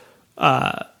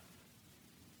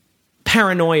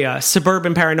paranoia,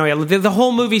 suburban paranoia. The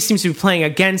whole movie seems to be playing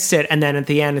against it. And then at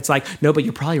the end, it's no, but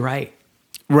you're probably right.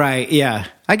 Right, yeah.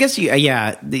 I guess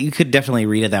you could definitely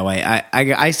read it that way.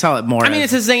 I saw it more. I mean,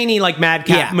 it's a zany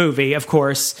madcap movie, of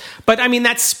course. But I mean,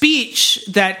 that speech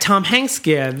that Tom Hanks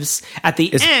gives at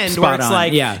the end, where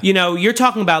it's you're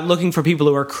talking about looking for people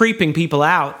who are creeping people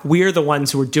out. We're the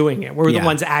ones who are doing it. We're the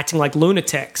ones acting like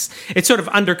lunatics. It's sort of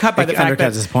undercut by the fact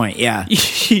that his point. Yeah,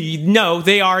 no,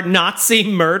 they are Nazi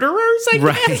murderers. I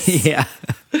guess. Right. Yeah.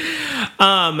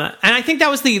 And I think that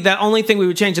was the only thing we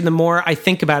would change. And the more I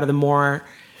think about it, the more.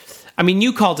 I mean,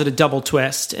 you called it a double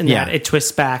twist in that it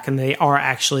twists back and they are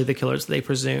actually the killers they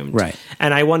presumed. Right.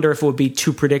 And I wonder if it would be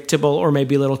too predictable or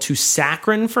maybe a little too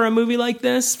saccharine for a movie like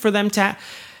this for them to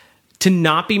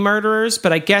not be murderers.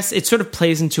 But I guess it sort of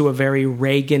plays into a very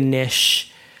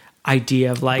Reagan-ish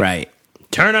idea of right.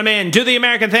 Turn them in, do the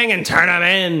American thing and turn them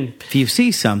in. If you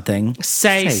see something,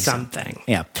 say something.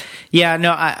 Yeah. Yeah,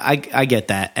 no, I get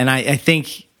that. And I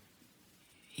think...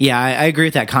 Yeah, I agree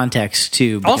with that context,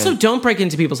 too. Also, don't break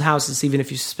into people's houses, even if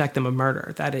you suspect them of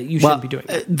murder. You shouldn't be doing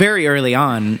that. Very early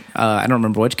on, I don't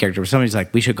remember which character, but somebody's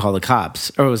like, we should call the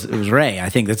cops. Or it was Ray, I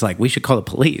think, that's we should call the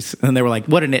police. And they were like,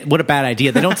 what a bad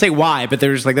idea. They don't say why, but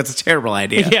they're just that's a terrible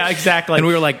idea. Yeah, exactly. And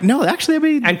we were like, no, actually, I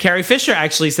mean... And Carrie Fisher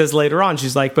actually says later on,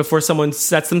 she's like, before someone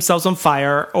sets themselves on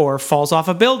fire or falls off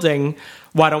a building,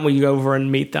 why don't we go over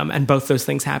and meet them? And both those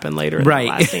things happen later in the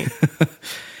last scene.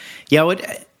 Yeah,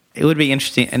 it would be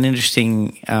interesting.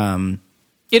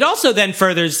 It also then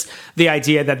furthers the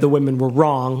idea that the women were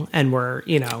wrong and were,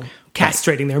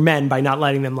 castrating their men by not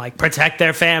letting them protect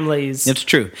their families. It's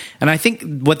true, and I think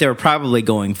what they were probably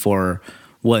going for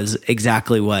was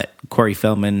exactly what Corey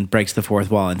Feldman breaks the fourth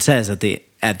wall and says at the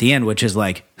end, which is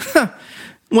what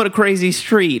a crazy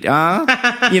street, huh?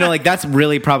 That's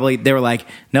really probably they were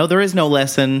no, there is no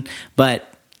lesson, but.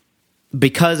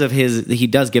 Because of he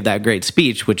does give that great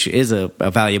speech, which is a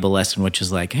valuable lesson, which is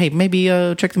hey, maybe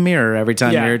check the mirror every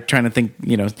time you're trying to think,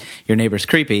 your neighbor's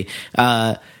creepy.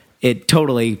 It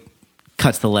totally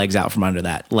cuts the legs out from under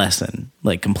that lesson,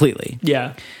 completely.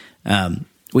 Yeah.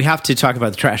 We have to talk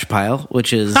about the trash pile,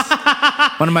 which is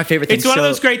one of my favorite things. It's one of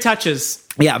those great touches.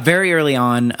 Yeah, very early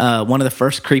on, one of the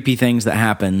first creepy things that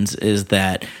happens is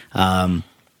that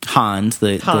Hans,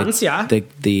 the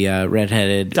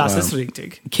redheaded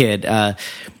kid,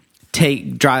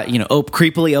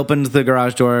 creepily opens the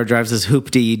garage door, drives his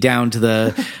hoopty down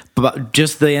to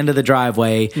just the end of the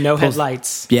driveway.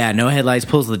 Headlights. Yeah, no headlights.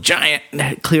 Pulls the giant,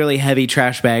 clearly heavy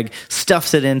trash bag,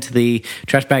 stuffs it into the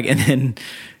trash bag, and then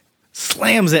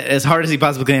slams it as hard as he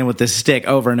possibly can with this stick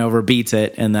over and over, beats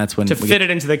it, and that's when to fit it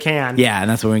into the can. Yeah, and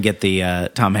that's when we get the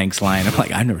Tom Hanks line. I'm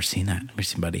like, I've never seen that. I've never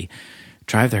seen somebody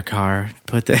drive their car,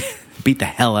 beat the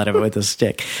hell out of it with a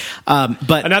stick.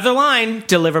 But another line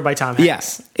delivered by Tom Hanks.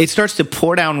 Yes, it starts to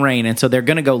pour down rain, and so they're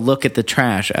going to go look at the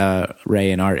trash.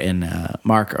 Ray and Art and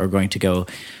Mark are going to go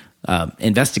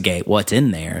investigate what's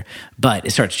in there, but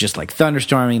it starts just like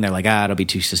thunderstorming. They're like, it'll be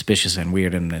too suspicious and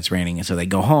weird, and it's raining, and so they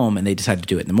go home and they decide to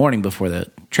do it in the morning before the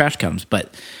trash comes.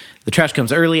 But the trash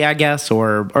comes early, I guess,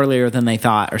 or earlier than they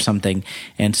thought, or something,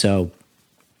 and so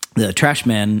the trash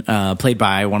man, played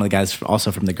by one of the guys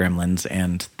also from the Gremlins,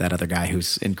 and that other guy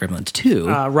who's in Gremlins 2.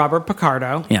 Robert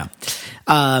Picardo. Yeah.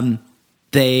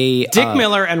 Dick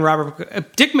Miller and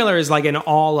Robert... Dick Miller is like in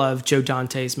all of Joe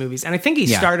Dante's movies. And I think he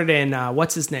started in...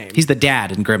 what's his name? He's the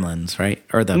dad in Gremlins, right?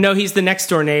 No, he's the next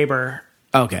door neighbor.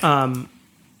 Okay.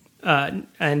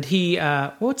 And he...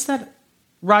 what's that?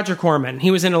 Roger Corman.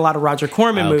 He was in a lot of Roger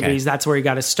Corman movies. That's where he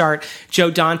got his start. Joe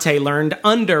Dante learned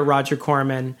under Roger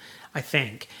Corman, I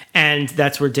think. And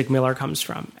that's where Dick Miller comes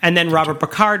from. And then Robert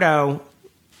Picardo,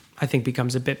 I think,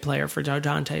 becomes a bit player for Joe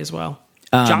Dante as well.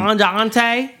 John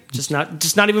Dante, just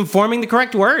not even forming the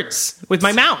correct words with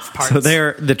my mouth parts. So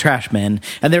they're the trash men,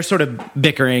 and they're sort of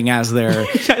bickering as they're...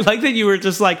 I like that you were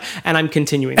just like, and I'm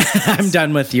continuing. I'm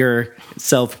done with your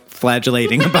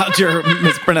self-flagellating about your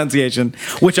mispronunciation,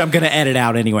 which I'm going to edit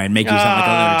out anyway and make you sound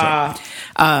like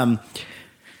a lunatic.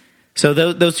 So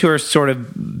those two are sort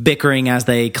of bickering as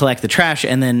they collect the trash,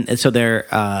 and then so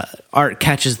their Art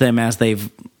catches them as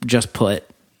they've just put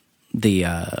the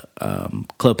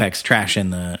Klopex trash in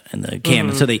the can.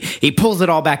 Mm-hmm. So he pulls it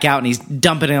all back out and he's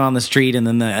dumping it on the street, and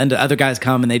then the other guys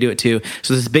come and they do it too.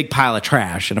 So there's this big pile of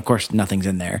trash, and of course nothing's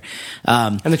in there.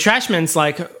 And the trash man's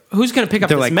like, "Who's going to pick up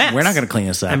this mess? We're not going to clean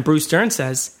this up." And Bruce Dern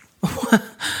says,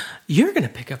 "You're going to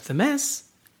pick up the mess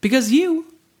because you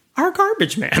are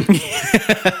garbage man."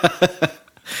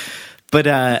 But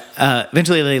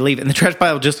eventually they leave, and the trash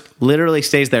pile just literally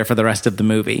stays there for the rest of the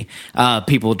movie.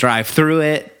 People drive through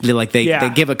it. They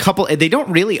give a couple. They don't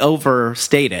really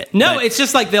overstate it. No, it's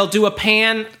just like they'll do a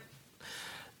pan.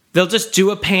 They'll just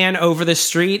do a pan over the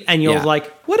street, and you'll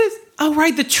like, what is? Oh,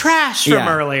 right, the trash from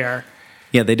earlier.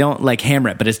 Yeah, they don't like hammer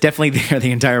it, but it's definitely there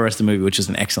the entire rest of the movie, which is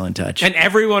an excellent touch. And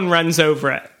everyone runs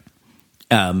over it.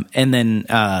 And then,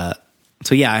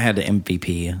 so yeah, I had the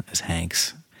MVP as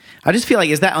Hanks. I just feel like,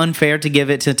 is that unfair to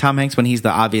give it to Tom Hanks when he's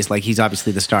he's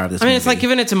obviously the star of this movie? It's like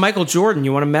giving it to Michael Jordan.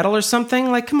 You want a medal or something?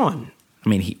 Like, come on. I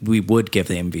mean, we would give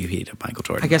the MVP to Michael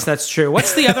Jordan. I guess that's true.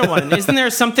 What's the other one? Isn't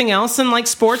there something else in like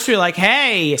sports where you're like,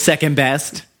 hey, second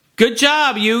best. Good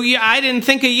job. You I didn't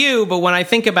think of you, but when I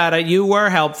think about it, you were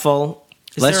helpful.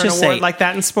 Let's just say, like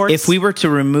that in sports? If we were to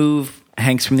remove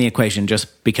Hanks from the equation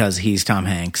just because he's Tom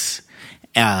Hanks,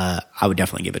 I would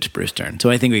definitely give it to Bruce Dern.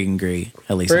 So I think we can agree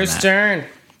at least Bruce on that. Dern.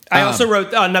 I also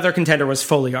wrote another contender was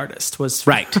Foley Artist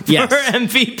right. Yes. for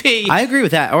MVP. I agree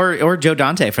with that, or Joe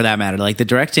Dante for that matter. Like the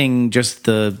directing, just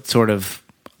the sort of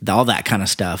all that kind of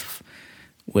stuff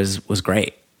was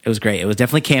great. It was great. It was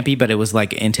definitely campy, but it was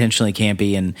like intentionally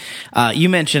campy. And you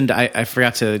mentioned I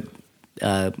forgot to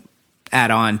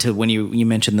add on to when you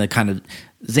mentioned the kind of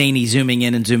zany zooming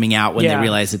in and zooming out when they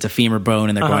realize it's a femur bone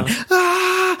and they're going, ah!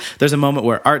 There's a moment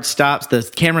where Art stops, the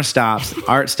camera stops,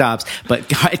 Art stops, but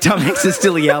Tom Hanks is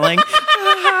still yelling,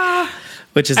 ah!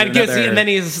 Which is and then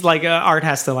he's like, Art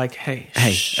has to like, hey,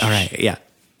 all right, yeah.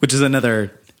 Which is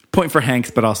another point for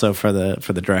Hanks, but also for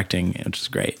the directing, which is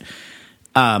great.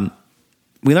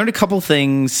 We learned a couple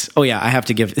things. Oh yeah, I have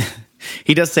to give.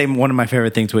 He does say one of my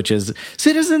favorite things, which is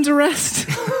citizen's arrest.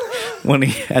 When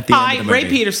he at the end of the movie. Ray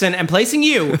Peterson, am placing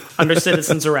you under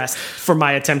citizen's arrest for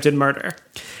my attempted murder.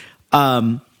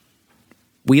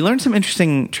 We learned some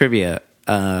interesting trivia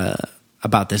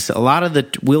about this. A lot of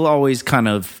we'll always kind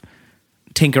of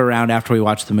tinker around after we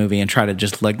watch the movie and try to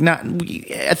just like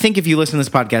I think if you listen to this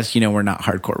podcast, you know we're not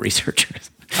hardcore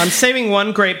researchers. I'm saving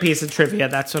one great piece of trivia.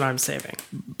 That's what I'm saving.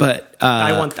 But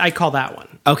I call that one.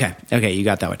 Okay, you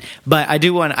got that one. But I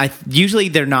do want. Usually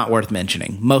they're not worth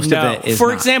mentioning. Most of it is.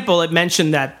 For example, it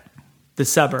mentioned that the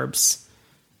suburbs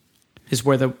is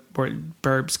where the word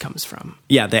burbs comes from.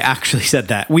 Yeah, they actually said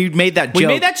that. We made that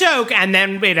joke. And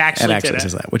then it actually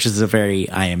says that, which is a very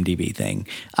IMDb thing.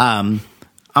 I'm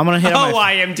going to hit on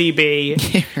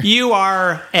IMDb. You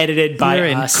are edited by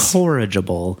us. You're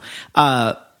incorrigible.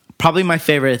 Probably my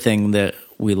favorite thing that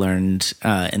we learned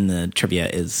in the trivia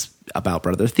is about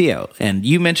Brother Theo. And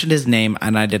you mentioned his name,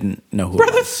 and I didn't know who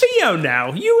Brother it was. Theo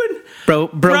now. You and... Bro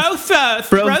Theo.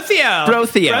 Bro Theo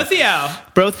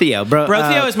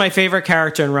is my favorite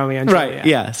character in Romeo and Juliet. Right,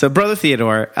 yeah. So Brother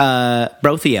Theodore,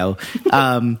 Bro Theo,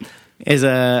 is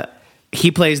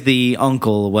he plays the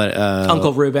uncle.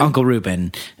 Uncle Reuben. Uncle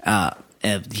Reuben.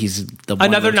 He's the one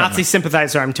another Nazi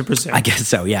sympathizer, I'm to presume. I guess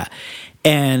so. Yeah.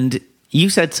 And you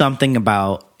said something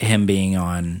about him being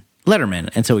on Letterman,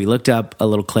 and so we looked up a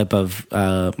little clip of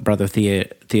Brother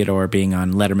Theodore being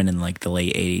on Letterman in like the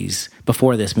late '80s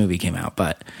before this movie came out.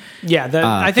 But yeah,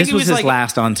 I think this was his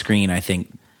last on screen, I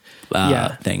think,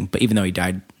 thing. But even though he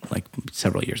died like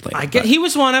several years later, he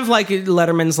was one of like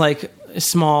Letterman's like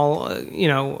small,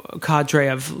 cadre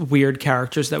of weird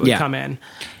characters that would come in,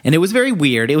 and it was very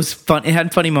weird. It was fun. It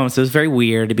had funny moments. It was very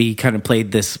weird. He kind of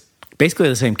played this basically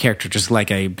the same character, just like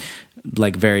a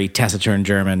very taciturn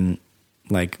German,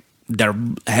 like. Their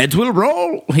heads will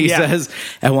roll, he says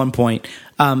at one point.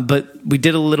 But we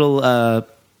did a little,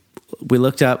 we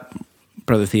looked up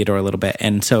Brother Theodore a little bit.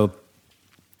 And so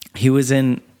he was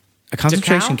in a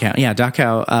concentration camp. Yeah,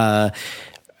 Dachau.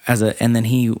 And then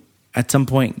he, at some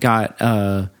point, got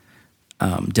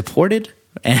deported.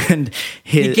 And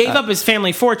he gave up his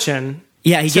family fortune.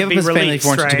 Yeah, he gave up his family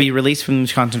fortune to be released from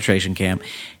the concentration camp.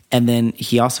 And then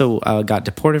he also got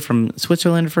deported from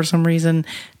Switzerland for some reason.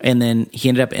 And then he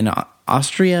ended up in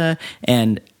Austria.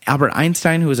 And Albert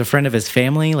Einstein, who was a friend of his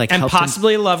family, and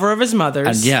possibly a lover of his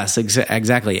mother's. Yes,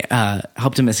 exactly.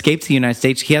 Helped him escape to the United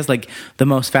States. He has like the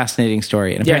most fascinating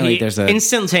story. And apparently he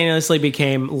instantaneously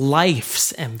became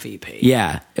life's MVP.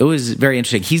 Yeah, it was very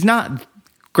interesting. He's not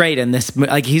great in this,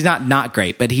 like he's not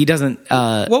great, but he doesn't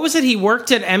what was it, he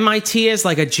worked at MIT as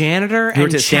like a janitor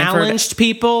and challenged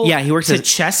people he worked to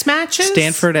chess matches.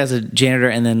 Stanford as a janitor,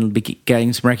 and then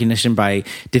getting some recognition by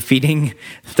defeating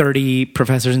 30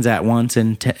 professors at once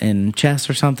in chess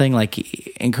or something. Like,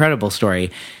 incredible story.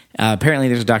 Apparently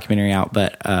there's a documentary out,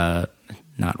 but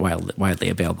not widely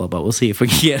available, but we'll see if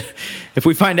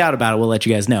we find out about it, we'll let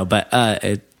you guys know. But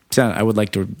I would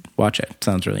like to watch it. It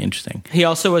sounds really interesting. He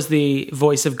also was the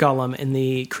voice of Gollum in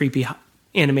the creepy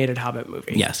animated Hobbit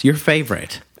movie. Yes, your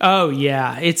favorite. Oh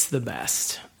yeah, it's the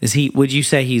best. Is he? Would you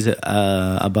say he's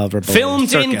above or below filmed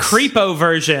Circus? In creepo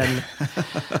version?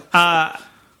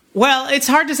 Well, it's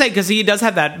hard to say because he does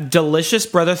have that delicious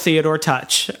Brother Theodore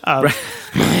touch of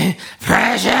my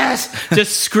precious,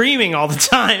 just screaming all the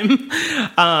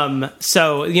time.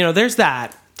 So there's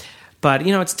that. But,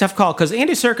 it's a tough call because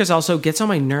Andy Serkis also gets on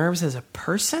my nerves as a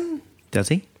person. Does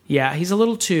he? Yeah, he's a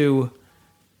little too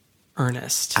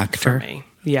earnest for me.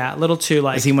 Yeah, a little too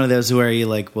like... Is he one of those where you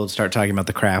will start talking about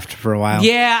the craft for a while?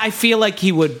 Yeah, I feel like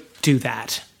he would do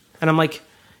that. And I'm like,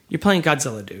 you're playing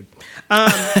Godzilla, dude.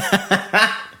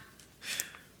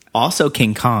 Also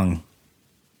King Kong.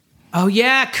 Oh,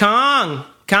 yeah,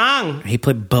 Kong. He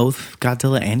played both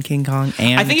Godzilla and King Kong.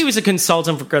 And I think he was a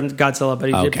consultant for Godzilla, but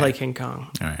he did play King Kong.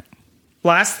 All right.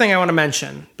 Last thing I want to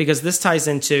mention, because this ties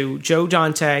into Joe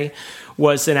Dante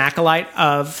was an acolyte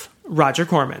of Roger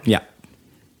Corman. Yeah.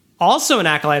 Also an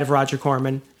acolyte of Roger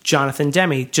Corman, Jonathan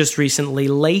Demme, just recently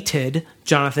lated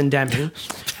Jonathan Demme,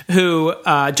 who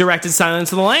directed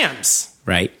Silence of the Lambs.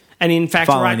 Right. And in fact,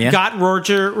 got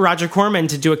Roger Corman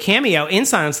to do a cameo in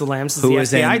Silence of the Lambs as who the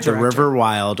was FBI in director. The River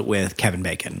Wild with Kevin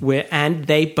Bacon. And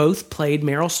they both played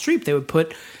Meryl Streep. They would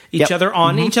put each other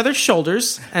on each other's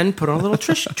shoulders and put on a little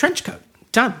trench coat.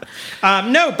 Done.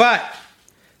 No, but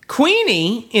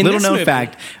Queenie in little this known movie,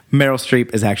 fact: Meryl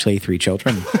Streep is actually 3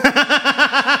 children.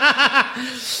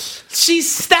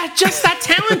 She's just that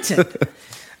talented.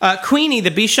 Queenie,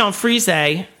 the Bichon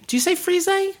Frise. Do you say frise?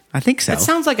 I think so. It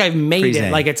sounds like I've made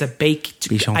it like it's a baked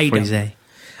Bichon item.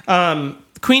 Frise.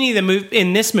 Queenie,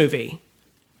 in this movie,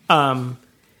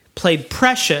 played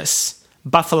Precious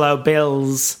Buffalo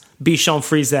Bill's Bichon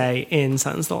Frise in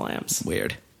Silence of the Lambs.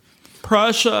 Weird.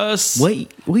 Precious. What year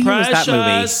was that movie?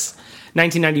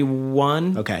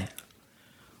 1991. Okay.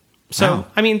 So, wow.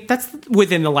 I mean, that's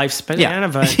within the lifespan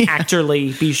of an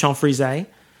actorly Bichon Frise.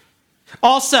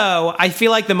 Also, I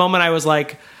feel like the moment I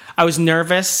was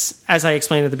nervous, as I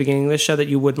explained at the beginning of the show, that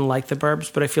you wouldn't like The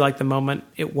Burbs, but I feel like the moment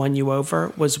it won you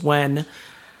over was when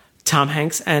Tom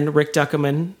Hanks and Rick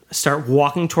Duckerman start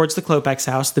walking towards the Klopek's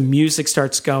house, the music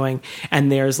starts going,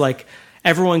 and there's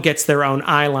everyone gets their own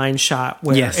eyeline shot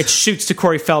where it shoots to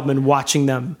Corey Feldman watching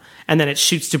them, and then it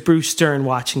shoots to Bruce Stern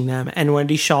watching them, and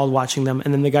Wendy Schaal watching them,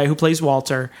 and then the guy who plays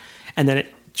Walter, and then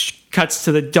it cuts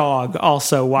to the dog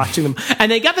also watching them.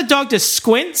 And they got the dog to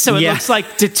squint, so it looks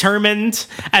like determined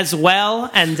as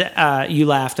well, and you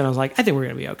laughed, and I was like, I think we're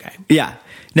going to be okay. Yeah.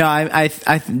 No, I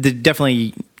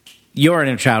definitely... Your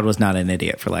inner child was not an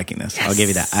idiot for liking this. Yes. I'll give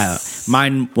you that.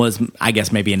 Mine was, I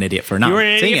guess, maybe an idiot for not. You were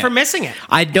an idiot for missing it.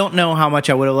 I don't know how much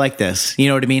I would have liked this. You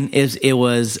know what I mean? It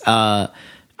was.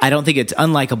 I don't think it's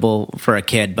unlikable for a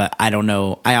kid, but I don't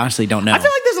know. I honestly don't know. I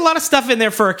feel like there's a lot of stuff in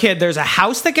there for a kid. There's a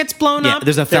house that gets blown up.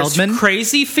 There's a Feldman. There's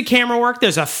crazy camera work.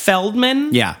 There's a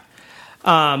Feldman. Yeah.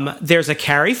 There's a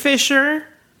Carrie Fisher.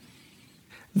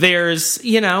 There's,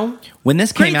 when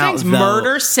this came out, things.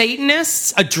 Murder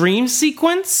Satanists, a dream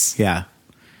sequence. Yeah.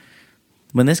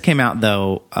 When this came out,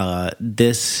 though,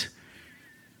 this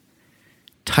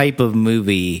type of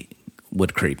movie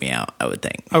would creep me out, I would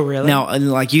think. Oh, really? Now,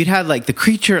 like, you'd had, like, the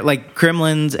creature, like,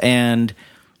 Gremlins and,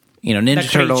 Ninja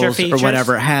Turtles or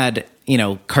whatever had,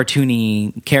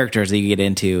 cartoony characters that you get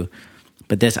into.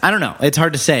 But this, I don't know. It's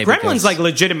hard to say. Gremlins, like,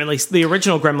 legitimately, the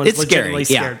original Gremlins legitimately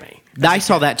scared me. I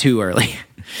saw that too early.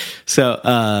 So,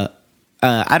 I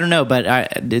don't know, but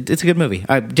it's a good movie.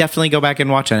 I definitely go back and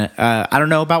watch it. I don't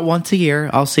know, about once a year.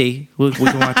 I'll see. We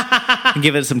can watch and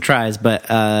give it some tries. But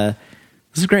this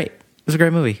is great. It's a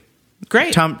great movie.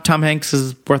 Great. Tom Hanks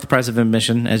is worth the price of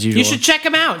admission, as usual. You should check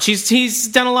him out. He's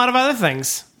done a lot of other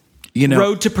things.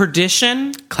 Road to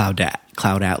Perdition. Cloud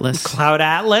Atlas. Cloud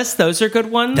Atlas. Those are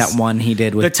good ones. That one he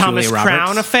did with the Thomas Julia Crown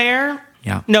Roberts. Affair.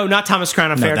 Yeah. No, not Thomas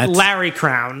Crown Affair. No, Larry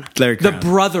Crown. The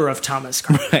brother of Thomas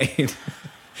Crown. Right.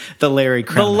 The Larry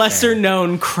Crown. The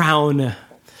lesser-known Crown.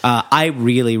 I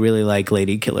really, really like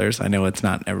Lady Killers. I know it's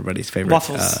not everybody's favorite.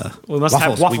 Waffles. We must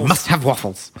have waffles. We must have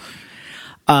waffles.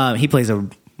 He plays a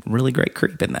really great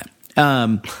creep in that.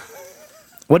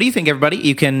 What do you think, everybody?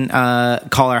 You can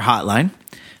call our hotline,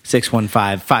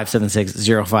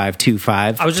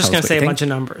 615-576-0525. I was just going to say a bunch of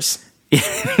numbers.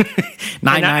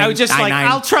 I was just like,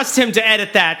 I'll trust him to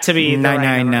edit that to be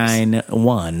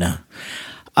 9991.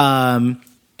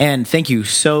 And thank you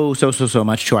so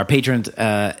much to our patrons,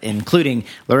 including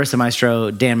Larissa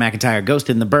Maestro, Dan McIntyre, Ghost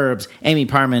in the Burbs, Amy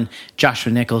Parman,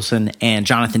 Joshua Nicholson, and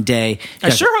Jonathan Day. I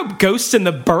sure hope Ghost in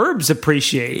the Burbs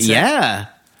appreciates it. Yeah.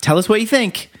 Tell us what you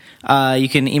think. You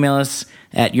can email us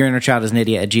at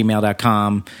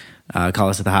yourinnerchildisanidiot@gmail.com. Call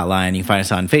us at the hotline. You can find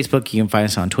us on Facebook. You can find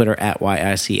us on Twitter at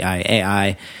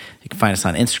YICIAI. You can find us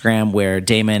on Instagram, where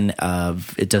Damon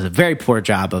it does a very poor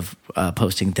job of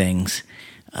posting things.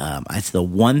 It's the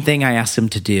one thing I asked him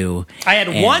to do. I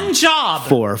had one job.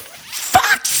 For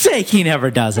fuck's sake, he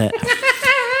never does it.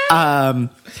 Well,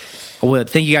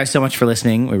 thank you guys so much for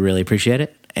listening. We really appreciate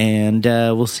it. And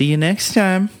we'll see you next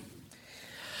time.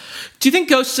 Do you think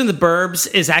Ghosts in the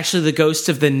Burbs is actually the ghost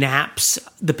of the Naps,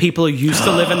 the people who used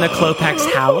to live in the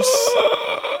Klopek's house?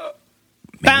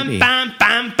 Maybe.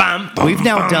 We've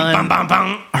now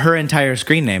done her entire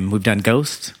screen name. We've done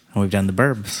Ghost, and we've done the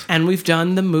Burbs. And we've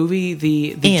done the movie,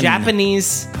 the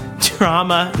Japanese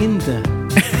drama In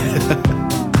the...